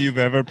person you've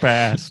ever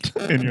passed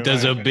in your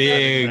Does a life.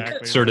 big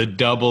Exactly. sort of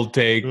double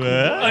take.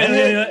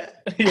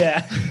 What?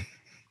 Yeah.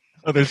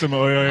 Oh, there's some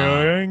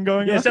oing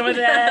going Yeah, on. some of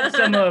that,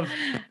 some of,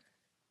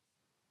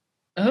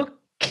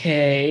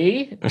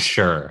 okay.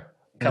 Sure.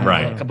 A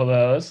Right. couple of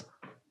those.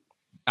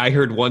 I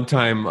heard one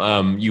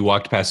time you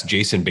walked past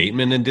Jason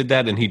Bateman and did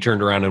that, and he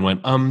turned around and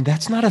went,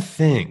 that's not a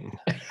thing.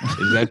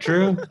 Is that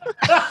true?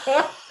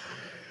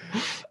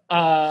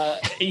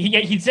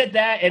 He said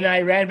that, and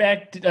I ran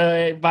back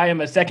by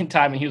him a second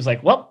time, and he was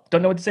like, well,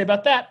 don't know what to say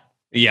about that.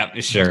 Yeah,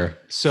 sure.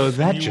 So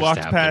that You just walked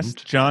happened.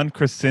 past John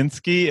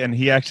Krasinski, and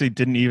he actually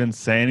didn't even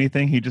say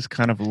anything. He just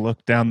kind of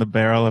looked down the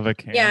barrel of a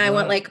camera. yeah, I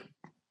went like,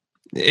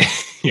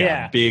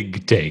 Yeah.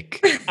 Big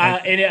take.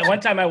 And at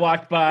one time I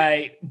walked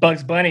by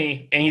Bugs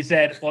Bunny, and he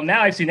said, well,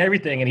 now I've seen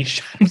everything, and he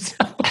shot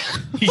himself.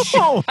 He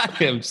shot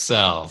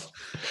himself.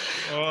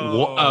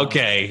 Oh.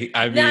 Okay.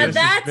 I mean, now this is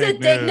that's a big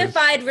news.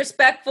 dignified,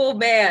 respectful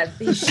man.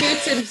 He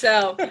shoots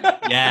himself.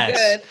 yes.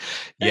 Good.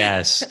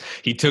 Yes.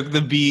 He took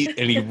the beat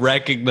and he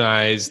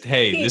recognized,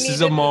 hey, He this is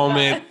a needed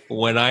moment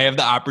when I have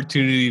the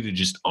opportunity to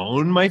just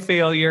own my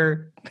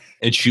failure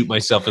and shoot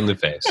myself in the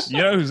face. You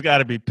know who's got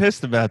to be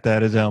pissed about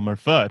that is Elmer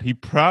Fudd. He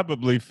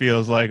probably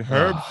feels like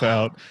Herb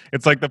felt.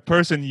 It's like the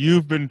person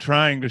you've been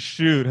trying to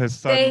shoot has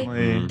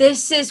suddenly.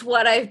 This is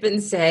what I've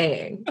been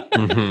saying.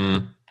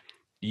 Mhm.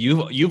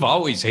 You've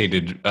always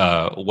hated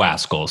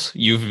wascals.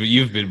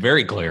 You've been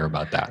very clear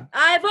about that.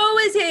 I've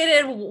always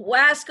hated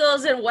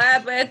wascals and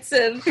wabbits,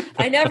 and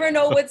I never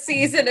know what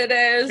season it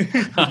is.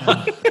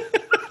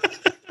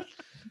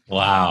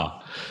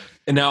 Wow.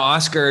 And now,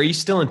 Oscar, are you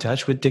still in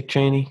touch with Dick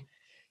Cheney?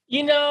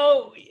 You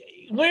know,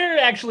 we're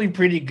actually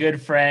pretty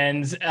good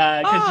friends. He's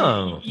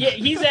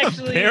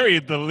actually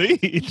buried the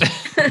lead.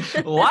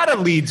 A lot of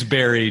leads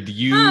buried.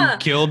 You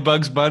killed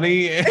Bugs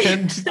Bunny,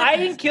 and I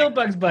didn't kill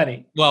Bugs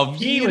Bunny. Well,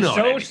 he was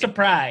so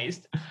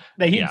surprised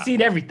that he'd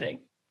seen everything.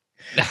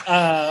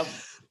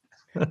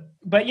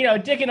 But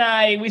Dick and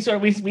I,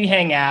 we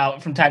hang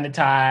out from time to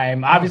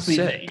time.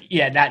 Obviously,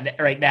 not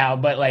right now,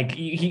 but like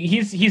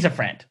he's a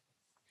friend.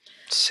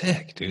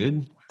 Sick,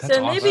 dude. That's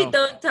so maybe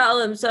don't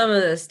tell him some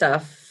of the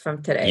stuff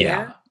from today.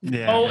 Yeah.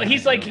 Oh,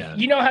 he's like,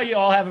 you know how you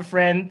all have a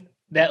friend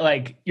that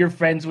like you're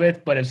friends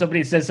with, but if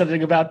somebody says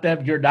something about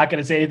them, you're not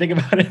going to say anything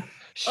about it.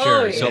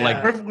 Sure. So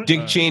like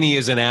Dick Cheney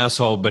is an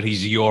asshole, but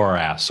he's your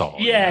asshole.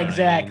 Yeah,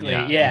 exactly.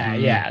 I mean?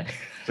 Yeah.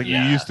 Like you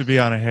used to be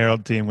on a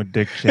Herald team with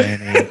Dick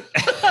Cheney.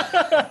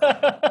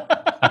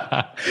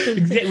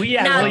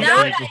 Now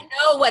that I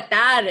know what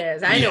that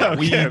is. I know.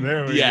 We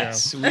know what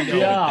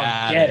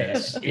that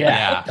is.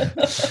 Yeah.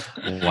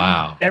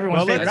 Wow.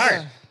 Everyone's favorite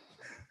art.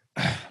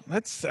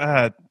 Let's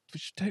we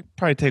should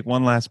probably take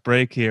one last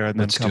break here and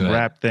then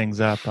wrap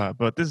things up.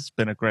 But this has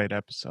been a great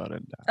episode.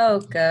 And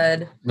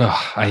good.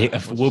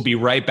 We'll be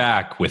right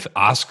back with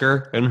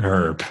Oscar and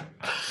Herb.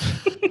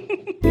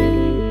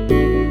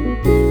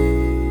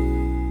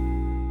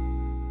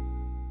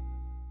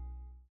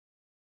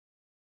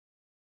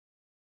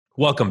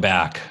 Welcome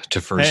back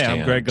to First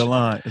Hand. I'm Greg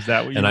Gallant. Is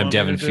that what you And want I'm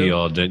Devin me to do?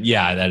 Field.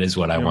 Yeah, that is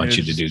what I want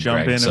you to do,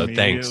 Greg. So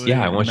thanks.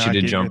 Yeah, I want you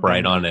to jump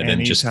right on it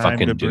and just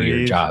fucking do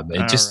your job.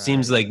 It just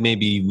seems like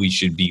maybe we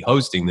should be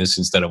hosting this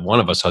instead of one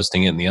of us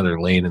hosting it and the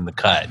other laying in the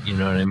cut. You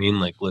know what I mean?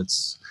 Like,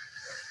 let's...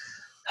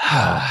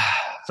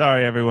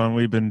 Sorry, everyone.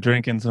 We've been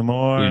drinking some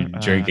more. We've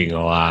been drinking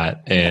a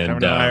lot.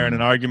 And I are in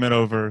an argument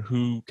over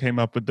who came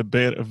up with the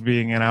bit of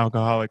being an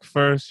alcoholic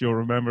first. You'll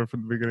remember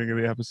from the beginning of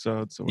the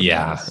episode. So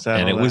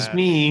and it was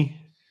me.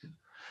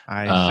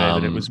 I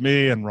say that it was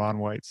me, and Ron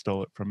White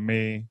stole it from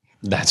me.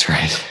 That's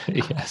right.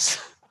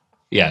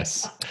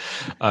 Yes.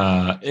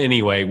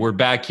 Anyway, we're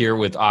back here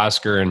with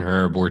Oscar and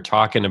Herb. We're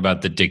talking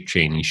about the Dick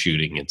Cheney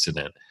shooting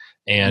incident.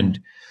 And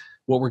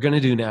what we're going to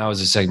do now is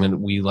a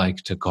segment we like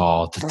to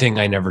call The Thing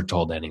I Never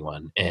Told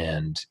Anyone.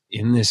 And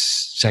in this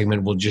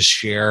segment, we'll just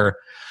share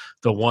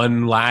the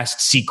one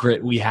last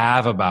secret we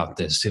have about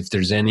this. If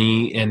there's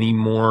any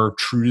more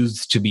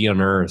truths to be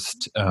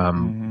unearthed.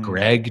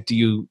 Greg, do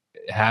you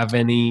have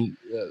any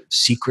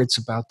secrets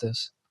about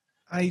this?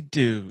 I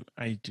do,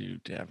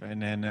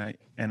 Devin, and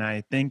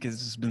I think this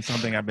has been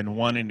something I've been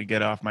wanting to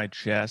get off my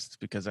chest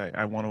because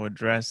I want to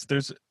address.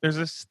 There's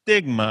a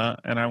stigma,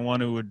 and I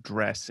want to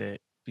address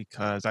it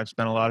because I've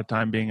spent a lot of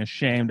time being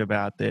ashamed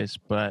about this.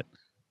 But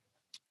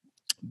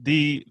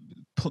the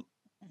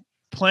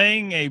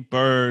playing a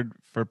bird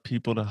for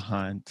people to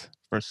hunt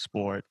for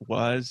sport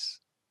was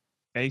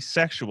a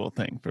sexual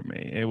thing for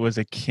me. It was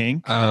a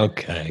kink.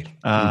 Okay.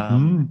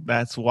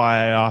 That's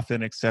why I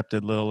often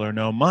accepted little or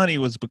no money,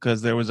 was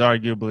because there was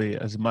arguably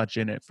as much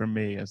in it for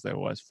me as there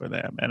was for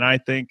them. And I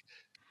think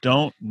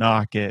don't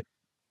knock it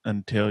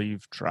until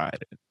you've tried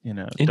it.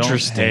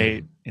 Don't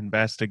hate,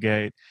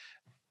 investigate.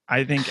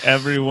 I think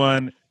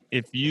everyone,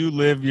 if you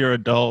live your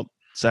adult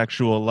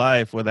sexual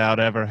life without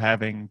ever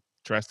having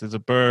dressed as a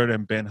bird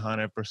and been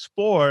hunted for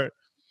sport,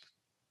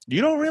 you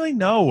don't really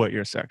know what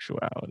your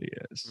sexuality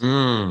is.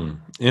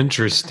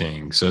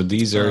 Interesting. So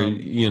these are,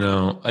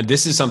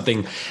 this is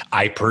something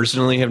I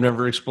personally have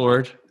never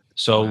explored.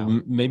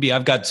 So maybe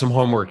I've got some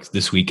homework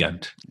this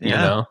weekend.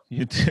 You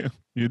do.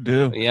 You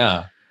do.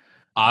 Yeah.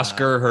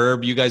 Oscar,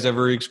 Herb, you guys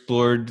ever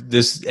explored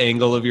this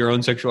angle of your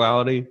own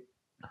sexuality?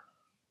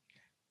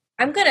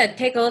 I'm going to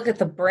take a look at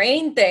the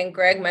brain thing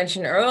Greg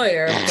mentioned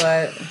earlier,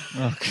 but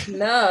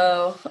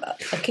no,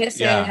 I can't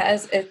say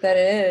that it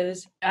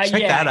is.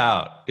 Check that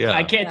out. Yeah.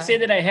 I can't say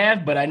that I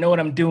have, but I know what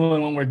I'm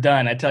doing when we're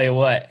done. I tell you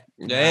what.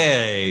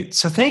 Hey,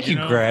 so thank you,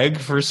 Greg,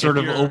 for sort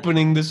of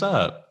opening this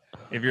up.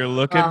 If you're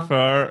looking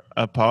for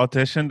a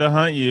politician to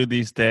hunt you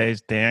these days,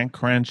 Dan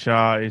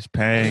Crenshaw is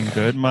paying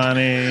good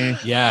money.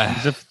 Yeah.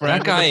 He's a friend.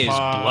 That guy is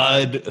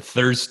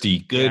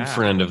bloodthirsty. Good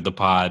friend of the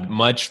pod.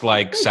 Much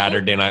like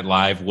Saturday Night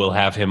Live, we'll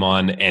have him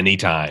on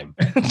anytime.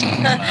 So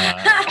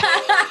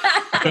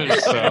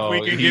if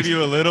we can give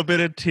you a little bit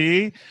of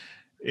tea.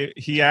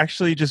 He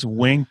actually just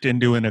winked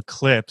into an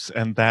eclipse,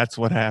 and that's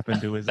what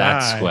happened to his eye.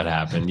 That's what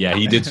happened. Yeah,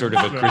 he did sort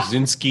of a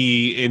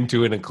Krasinski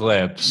into an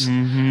eclipse,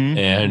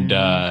 and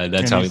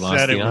that's how he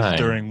lost the eye. Was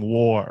during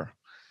war.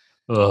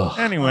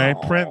 Anyway,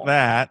 print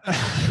that.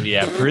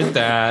 Yeah, print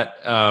that.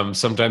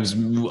 Sometimes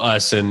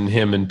us and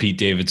him and Pete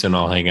Davidson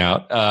all hang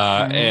out.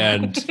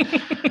 And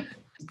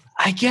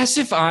I guess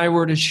if I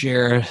were to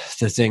share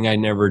the thing I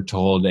never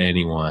told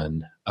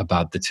anyone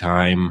about the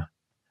time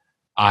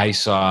I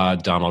saw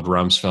Donald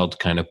Rumsfeld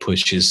kind of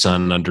push his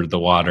son under the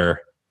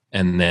water,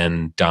 and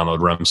then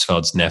Donald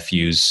Rumsfeld's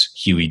nephews,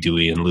 Huey,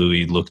 Dewey, and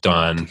Louie, looked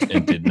on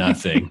and did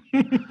nothing.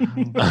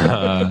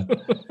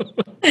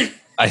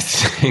 I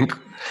think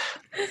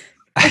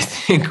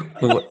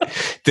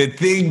the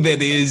thing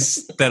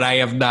that I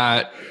have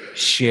not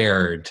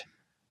shared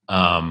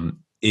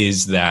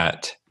is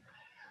that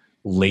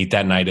late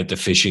that night at the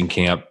fishing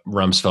camp,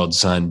 Rumsfeld's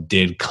son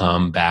did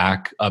come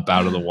back up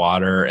out of the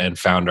water and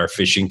found our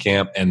fishing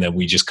camp. And then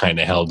we just kind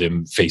of held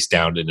him face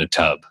down in a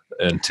tub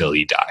until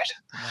he died.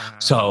 Wow.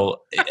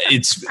 So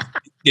it's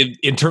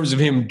in terms of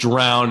him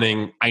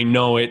drowning, I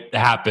know it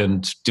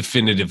happened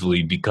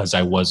definitively because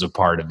I was a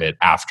part of it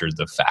after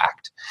the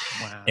fact.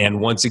 Wow. And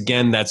once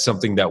again, that's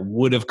something that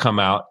would have come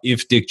out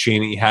if Dick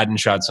Cheney hadn't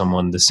shot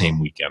someone the same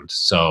weekend.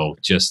 So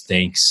just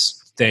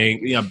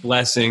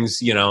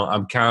blessings,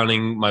 I'm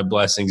counting my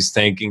blessings,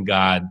 thanking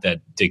God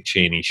that Dick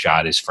Cheney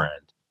shot his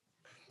friend,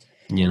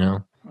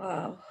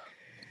 Wow.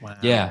 Wow.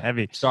 Yeah.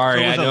 Heavy. Sorry,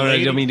 so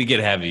I don't mean to get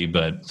heavy,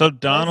 but. So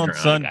Donald's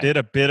son did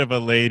a bit of a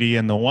lady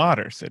in the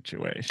water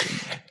situation.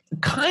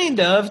 Kind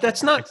of.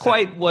 That's not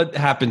quite what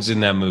happens in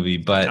that movie,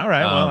 but. All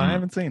right. Well, I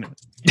haven't seen it.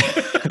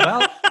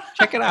 Well,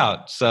 check it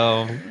out.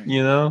 So,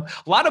 a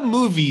lot of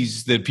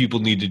movies that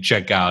people need to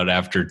check out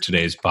after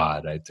today's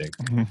pod, I think.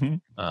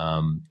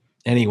 Mm-hmm.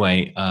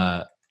 Anyway,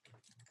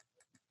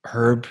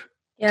 Herb,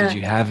 did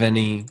you have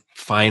any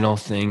final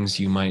things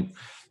you might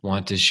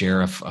want to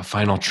share, a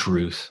final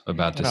truth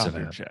about this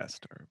event?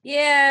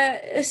 Yeah,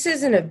 this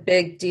isn't a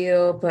big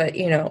deal, but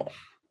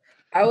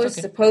I was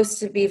supposed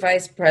to be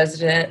vice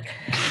president.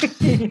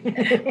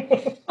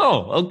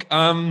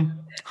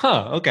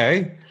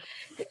 Okay.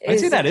 I'd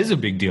say that is a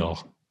big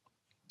deal.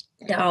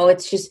 No,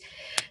 it's just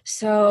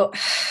so.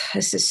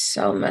 This is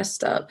so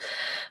messed up,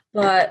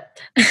 but.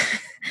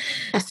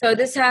 So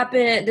this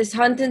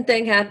hunting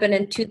thing happened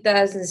in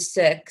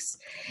 2006.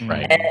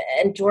 Right.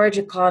 And George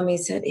had called me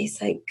and said,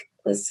 he's like,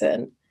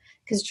 listen,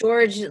 because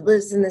George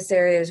lives in this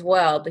area as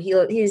well, but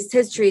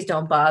his trees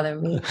don't bother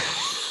me.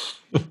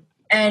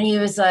 And he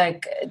was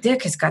like,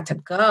 Dick has got to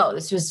go.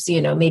 This was,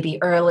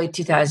 maybe early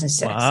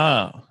 2006.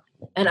 Wow.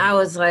 And I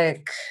was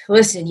like,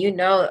 listen,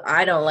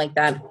 I don't like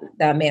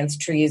that man's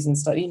trees and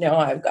stuff.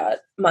 I've got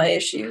my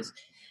issues.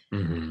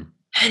 Mm-hmm.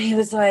 And he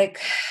was like,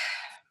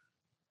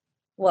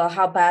 well,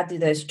 how bad do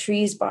those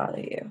trees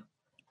bother you?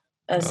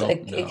 I was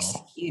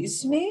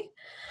excuse me?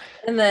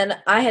 And then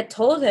I had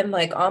told him,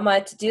 on my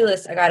to-do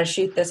list, I got to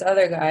shoot this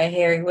other guy,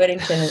 Harry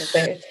Whittington, in the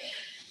face.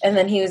 And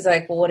then he was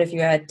like, well, what if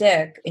you had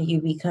Dick and you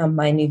become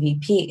my new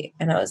VP?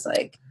 And I was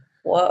like,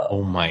 whoa.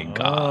 Oh, my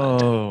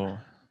God. Oh.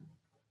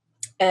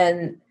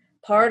 And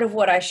part of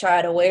what I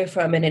shied away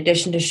from, in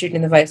addition to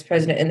shooting the vice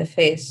president in the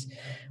face,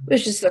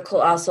 was just a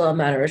colossal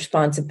amount of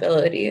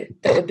responsibility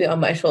that would be on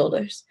my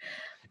shoulders.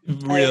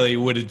 Really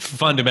would have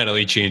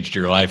fundamentally changed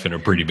your life in a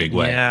pretty big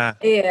way. Yeah.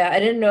 Yeah, I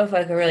didn't know if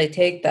I could really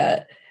take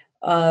that.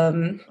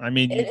 Running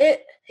the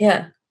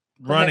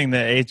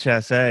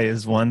HSA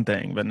is one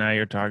thing, but now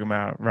you're talking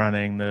about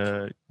running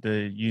the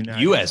United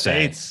USA.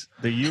 States,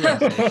 the USA,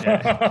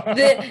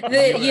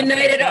 the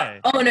United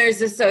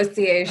Owners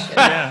Association.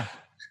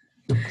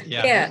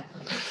 Yeah,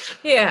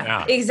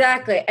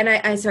 exactly. And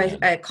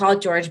I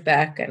called George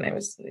back, and I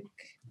was like,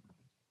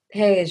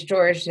 "Hey, is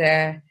George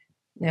there?"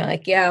 And they're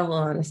like, "Yeah, hold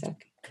on a second."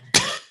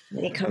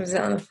 And he comes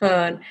on the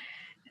phone.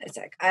 It's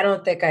like, I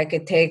don't think I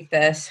could take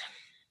this.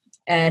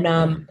 And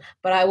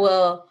but I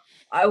will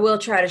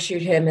try to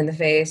shoot him in the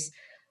face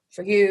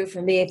for you,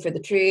 for me, for the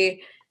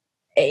tree.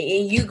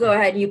 You go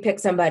ahead and you pick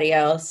somebody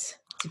else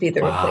to be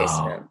the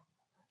replacement.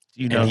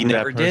 You know who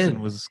that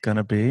person was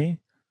gonna be?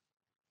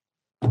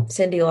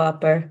 Cyndi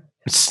Lauper.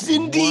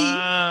 Cindy.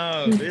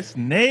 Wow, this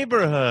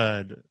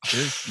neighborhood.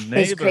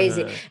 It's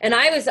crazy. And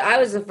I was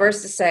the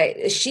first to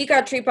say, she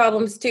got tree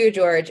problems too,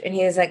 George. And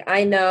he was like,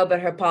 I know,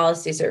 but her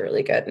policies are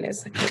really good. And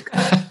it's like,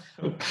 oh,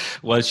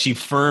 well, she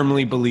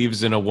firmly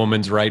believes in a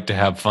woman's right to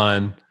have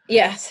fun.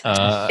 Yes,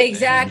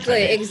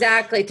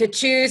 exactly. To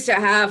choose to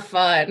have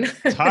fun.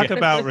 Talk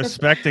about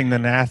respecting the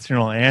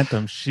national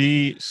anthem.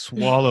 She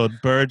swallowed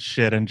bird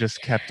shit and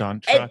just kept on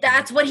trucking. And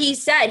that's what he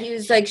said. He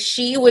was like,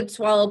 she would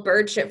swallow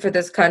bird shit for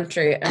this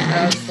country. And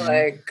I was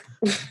like,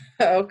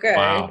 okay.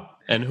 Wow.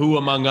 And who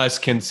among us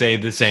can say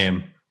the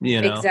same,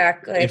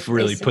 Exactly. If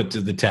really put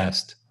to the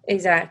test.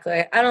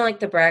 Exactly. I don't like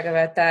to brag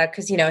about that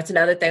because, it's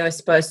another thing I was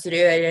supposed to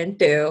do I didn't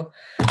do.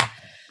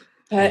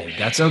 But, hey,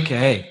 that's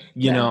okay.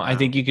 I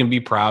think you can be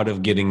proud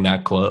of getting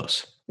that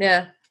close.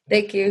 Yeah.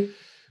 Thank you.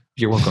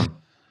 You're welcome.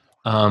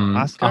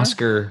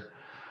 Oscar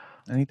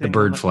anything the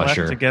bird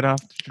flusher. To get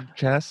off your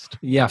chest?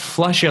 Yeah,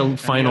 flush a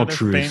final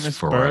truth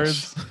for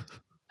birds? Us.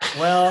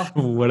 Well,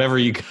 whatever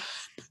you got.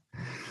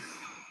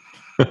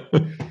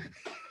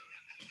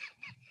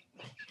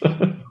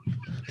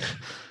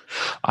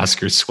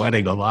 Oscar's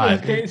sweating a lot.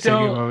 Okay,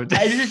 so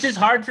this is just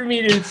hard for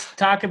me to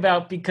talk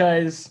about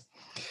because,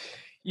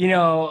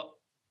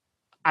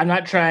 I'm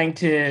not trying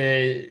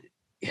to.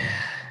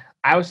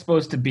 I was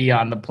supposed to be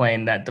on the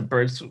plane that the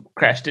birds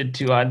crashed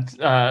into on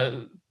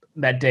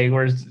that day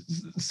where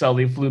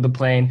Sully flew the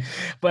plane,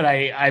 but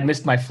I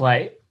missed my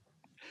flight.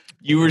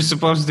 You were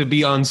supposed to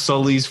be on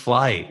Sully's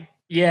flight.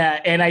 Yeah,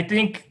 and I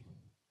think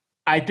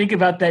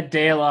about that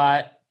day a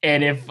lot.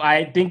 And if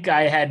I think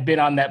I had been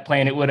on that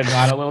plane, it would have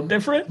gone a little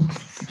different.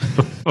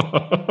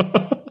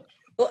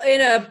 Well,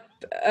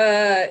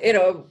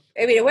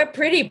 it went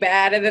pretty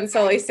bad, and then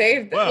Sully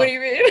saved it. Well, what do you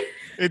mean?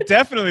 It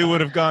definitely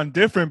would have gone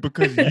different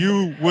because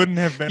you wouldn't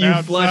have been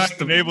outside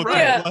and able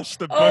to flush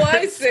the birds. Oh,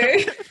 I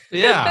see.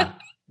 Yeah.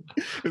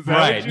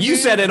 Right. You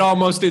said it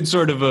almost in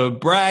sort of a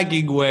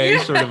bragging way,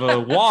 sort of a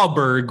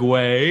Wahlberg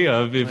way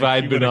of if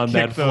I'd been on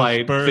that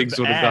flight, things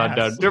would have gone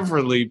down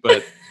differently.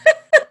 But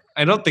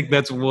I don't think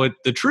that's what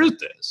the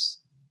truth is.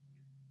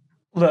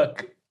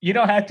 Look, you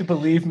don't have to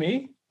believe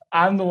me.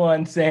 I'm the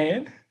one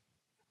saying.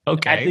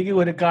 Okay. I think it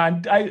would have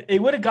gone.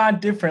 It would have gone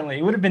differently.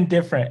 It would have been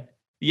different.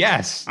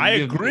 Yes, I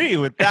agree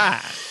with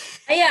that.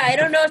 Yeah, I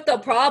don't know if the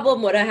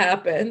problem would have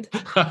happened.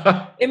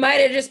 It might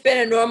have just been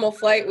a normal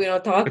flight we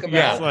don't talk about.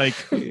 Yeah.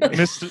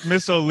 It's like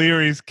Miss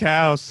O'Leary's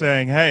cow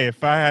saying, "Hey,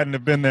 if I hadn't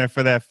have been there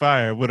for that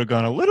fire, it would have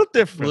gone a little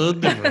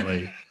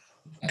differently."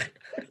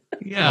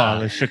 Yeah,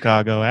 the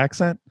Chicago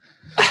accent.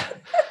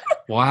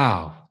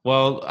 Wow.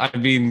 Well, I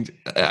mean,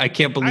 I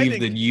can't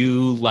believe that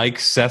you, like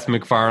Seth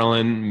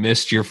MacFarlane,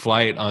 missed your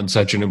flight on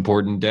such an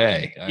important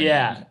day.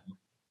 Yeah,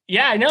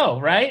 I know,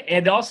 right?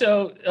 And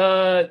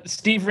also,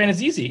 Steve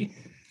Renazizi.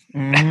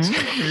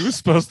 Mm-hmm. He was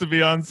supposed to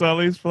be on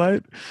Sully's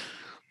flight.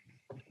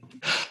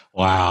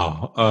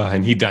 Wow.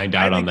 And he dined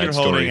out on that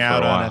story for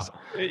a while.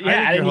 I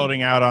think you're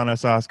holding out on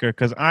us, Oscar,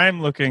 because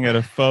I'm looking at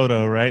a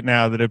photo right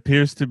now that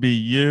appears to be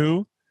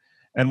you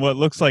and what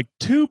looks like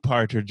two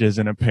partridges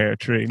in a pear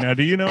tree. Now,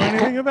 do you know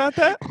anything about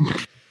that?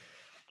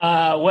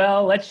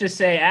 Well, let's just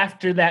say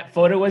after that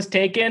photo was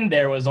taken,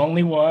 there was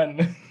only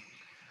one.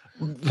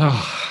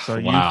 So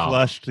you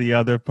flushed the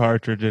other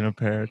partridge in a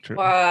pear tree.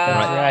 Wow.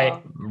 That's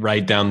right.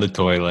 Right down the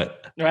toilet.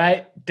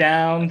 Right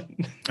down.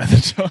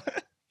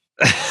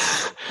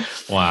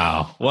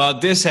 Wow. Well,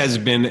 this has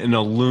been an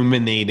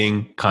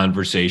illuminating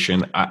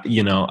conversation.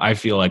 I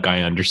feel like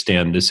I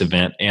understand this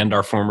event and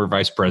our former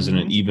vice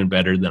president even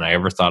better than I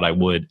ever thought I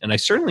would. And I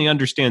certainly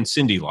understand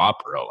Cyndi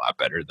Lauper a lot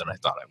better than I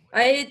thought I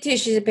would. I did too.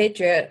 She's a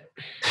patriot.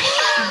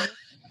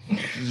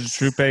 She's a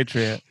true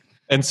patriot.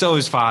 And so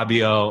is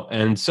Fabio.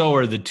 And so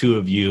are the two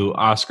of you,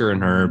 Oscar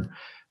and Herb.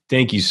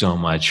 Thank you so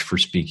much for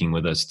speaking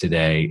with us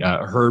today.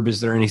 Herb, is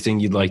there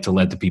anything you'd like to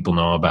let the people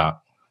know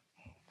about?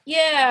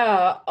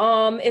 Yeah.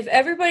 If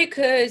everybody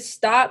could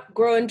stop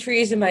growing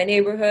trees in my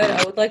neighborhood,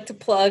 I would like to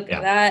plug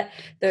that.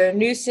 They're a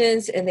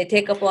nuisance and they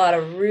take up a lot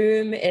of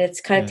room and it's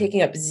kind of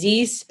taking up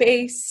Z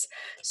space.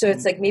 So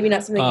it's like maybe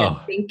not something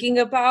you're thinking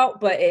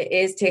about, but it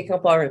is taking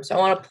up a lot of room. So I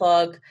want to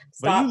plug.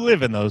 But you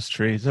live in those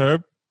trees,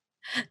 Herb.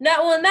 Now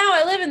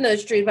I live in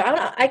those trees, but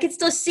I can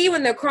still see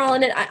when they're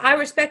crawling in. I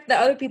respect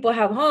that other people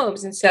have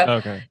homes, and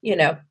so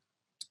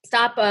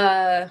stop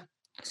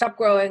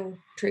growing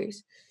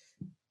trees.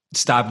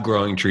 Stop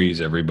growing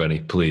trees, everybody,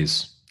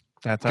 please.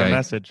 That's our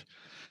message.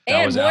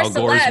 That was Al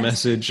Gore's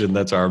message, and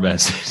that's our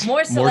message.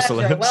 More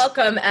celebs are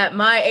welcome at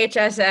my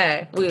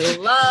HSA. We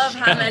love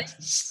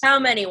how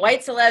many white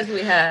celebs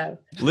we have.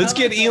 Let's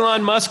get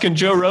Elon Musk and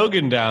Joe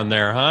Rogan down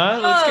there, huh?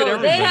 Let's get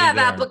everybody they have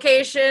there.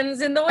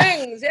 Applications in the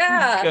wings.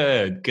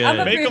 Yeah. Good.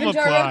 Make them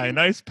apply.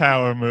 Nice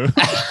power move.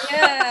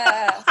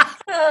 Yeah.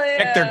 Hell yeah.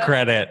 Check their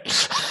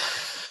credit.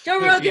 Joe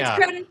Rogan's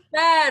credit's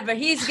bad, but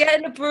he's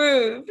getting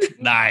approved.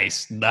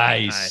 Nice.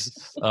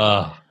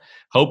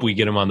 Hope we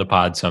get him on the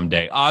pod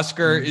someday.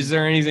 Oscar, is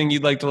there anything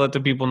you'd like to let the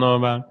people know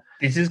about?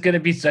 This is going to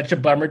be such a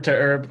bummer to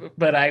Herb,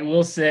 but I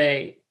will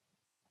say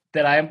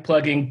that I am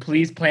plugging,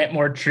 please plant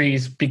more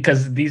trees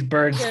because these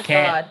birds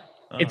can't.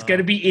 It's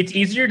it's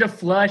easier to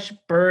flush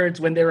birds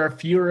when there are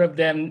fewer of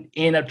them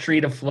in a tree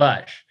to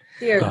flush.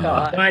 Dear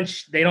God.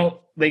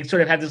 They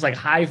sort of have this like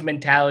hive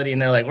mentality and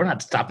they're like, we're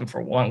not stopping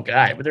for one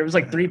guy. But there was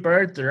like 3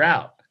 birds, they're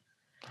out.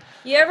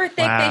 You ever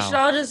think they should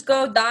all just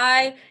go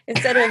die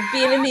instead of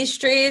being in these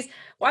trees?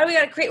 Why do we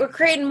got to we're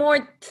creating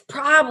more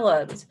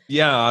problems.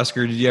 Yeah,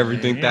 Oscar, did you ever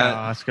think that?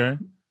 Oscar?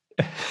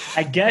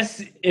 I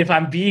guess if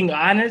I'm being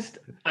honest,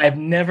 I've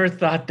never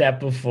thought that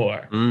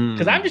before.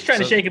 Because I'm just trying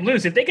to shake them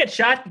loose. If they get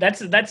shot,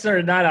 that's sort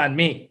of not on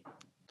me.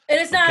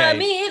 And it's not on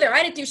me either.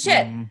 I didn't do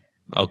shit.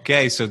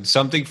 Okay, so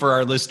something for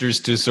our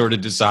listeners to sort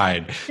of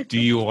decide. Do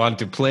you want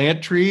to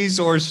plant trees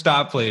or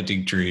stop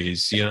planting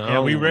trees? Yeah,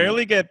 we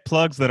rarely get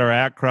plugs that are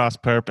at cross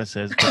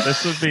purposes, but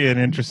this would be an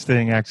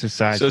interesting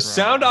exercise. So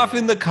sound off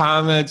in the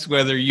comments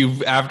whether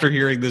you've, after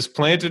hearing this,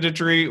 planted a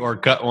tree or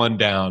cut one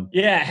down.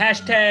 Yeah,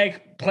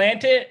 hashtag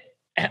plant it,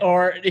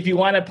 or if you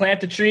want to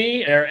plant the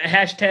tree, or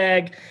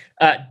hashtag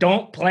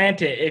don't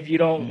plant it if we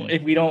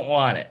don't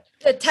want it.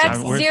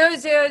 Text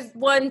 0012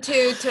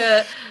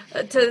 to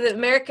the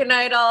American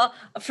Idol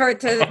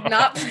to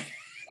not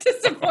to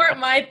support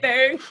my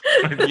thing.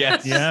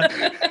 Yes. Yeah.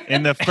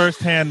 In the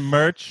Firsthand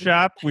merch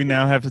shop, we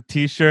now have a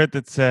T-shirt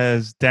that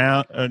says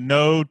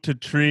 "No to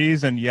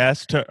trees and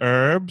yes to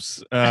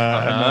herbs."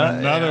 And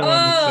another one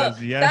that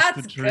says "Yes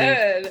to trees."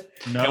 Good.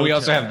 No. And we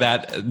also have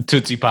that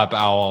Tootsie Pop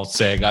owl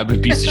saying, "I'm a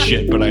piece of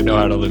shit, but I know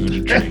how to live in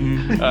a tree."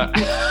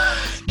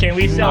 Can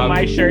we sell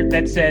my shirt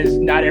that says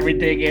 "Not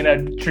everything in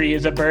a tree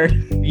is a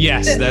bird"?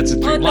 Yes, that's a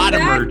lot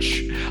of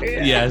merch.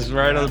 Yeah. Yes,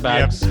 right on the back.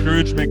 We have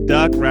Scrooge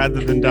McDuck,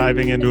 rather than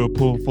diving into a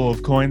pool full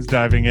of coins,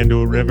 diving into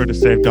a river to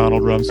save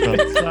Donald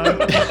Rumsfeld's son.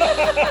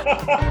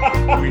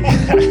 We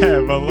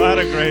have a lot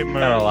of great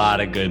merch. Got a lot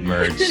of good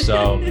merch.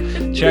 So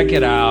check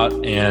it out,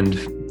 and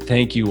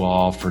thank you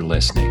all for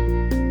listening.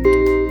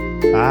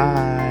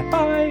 Bye. Bye.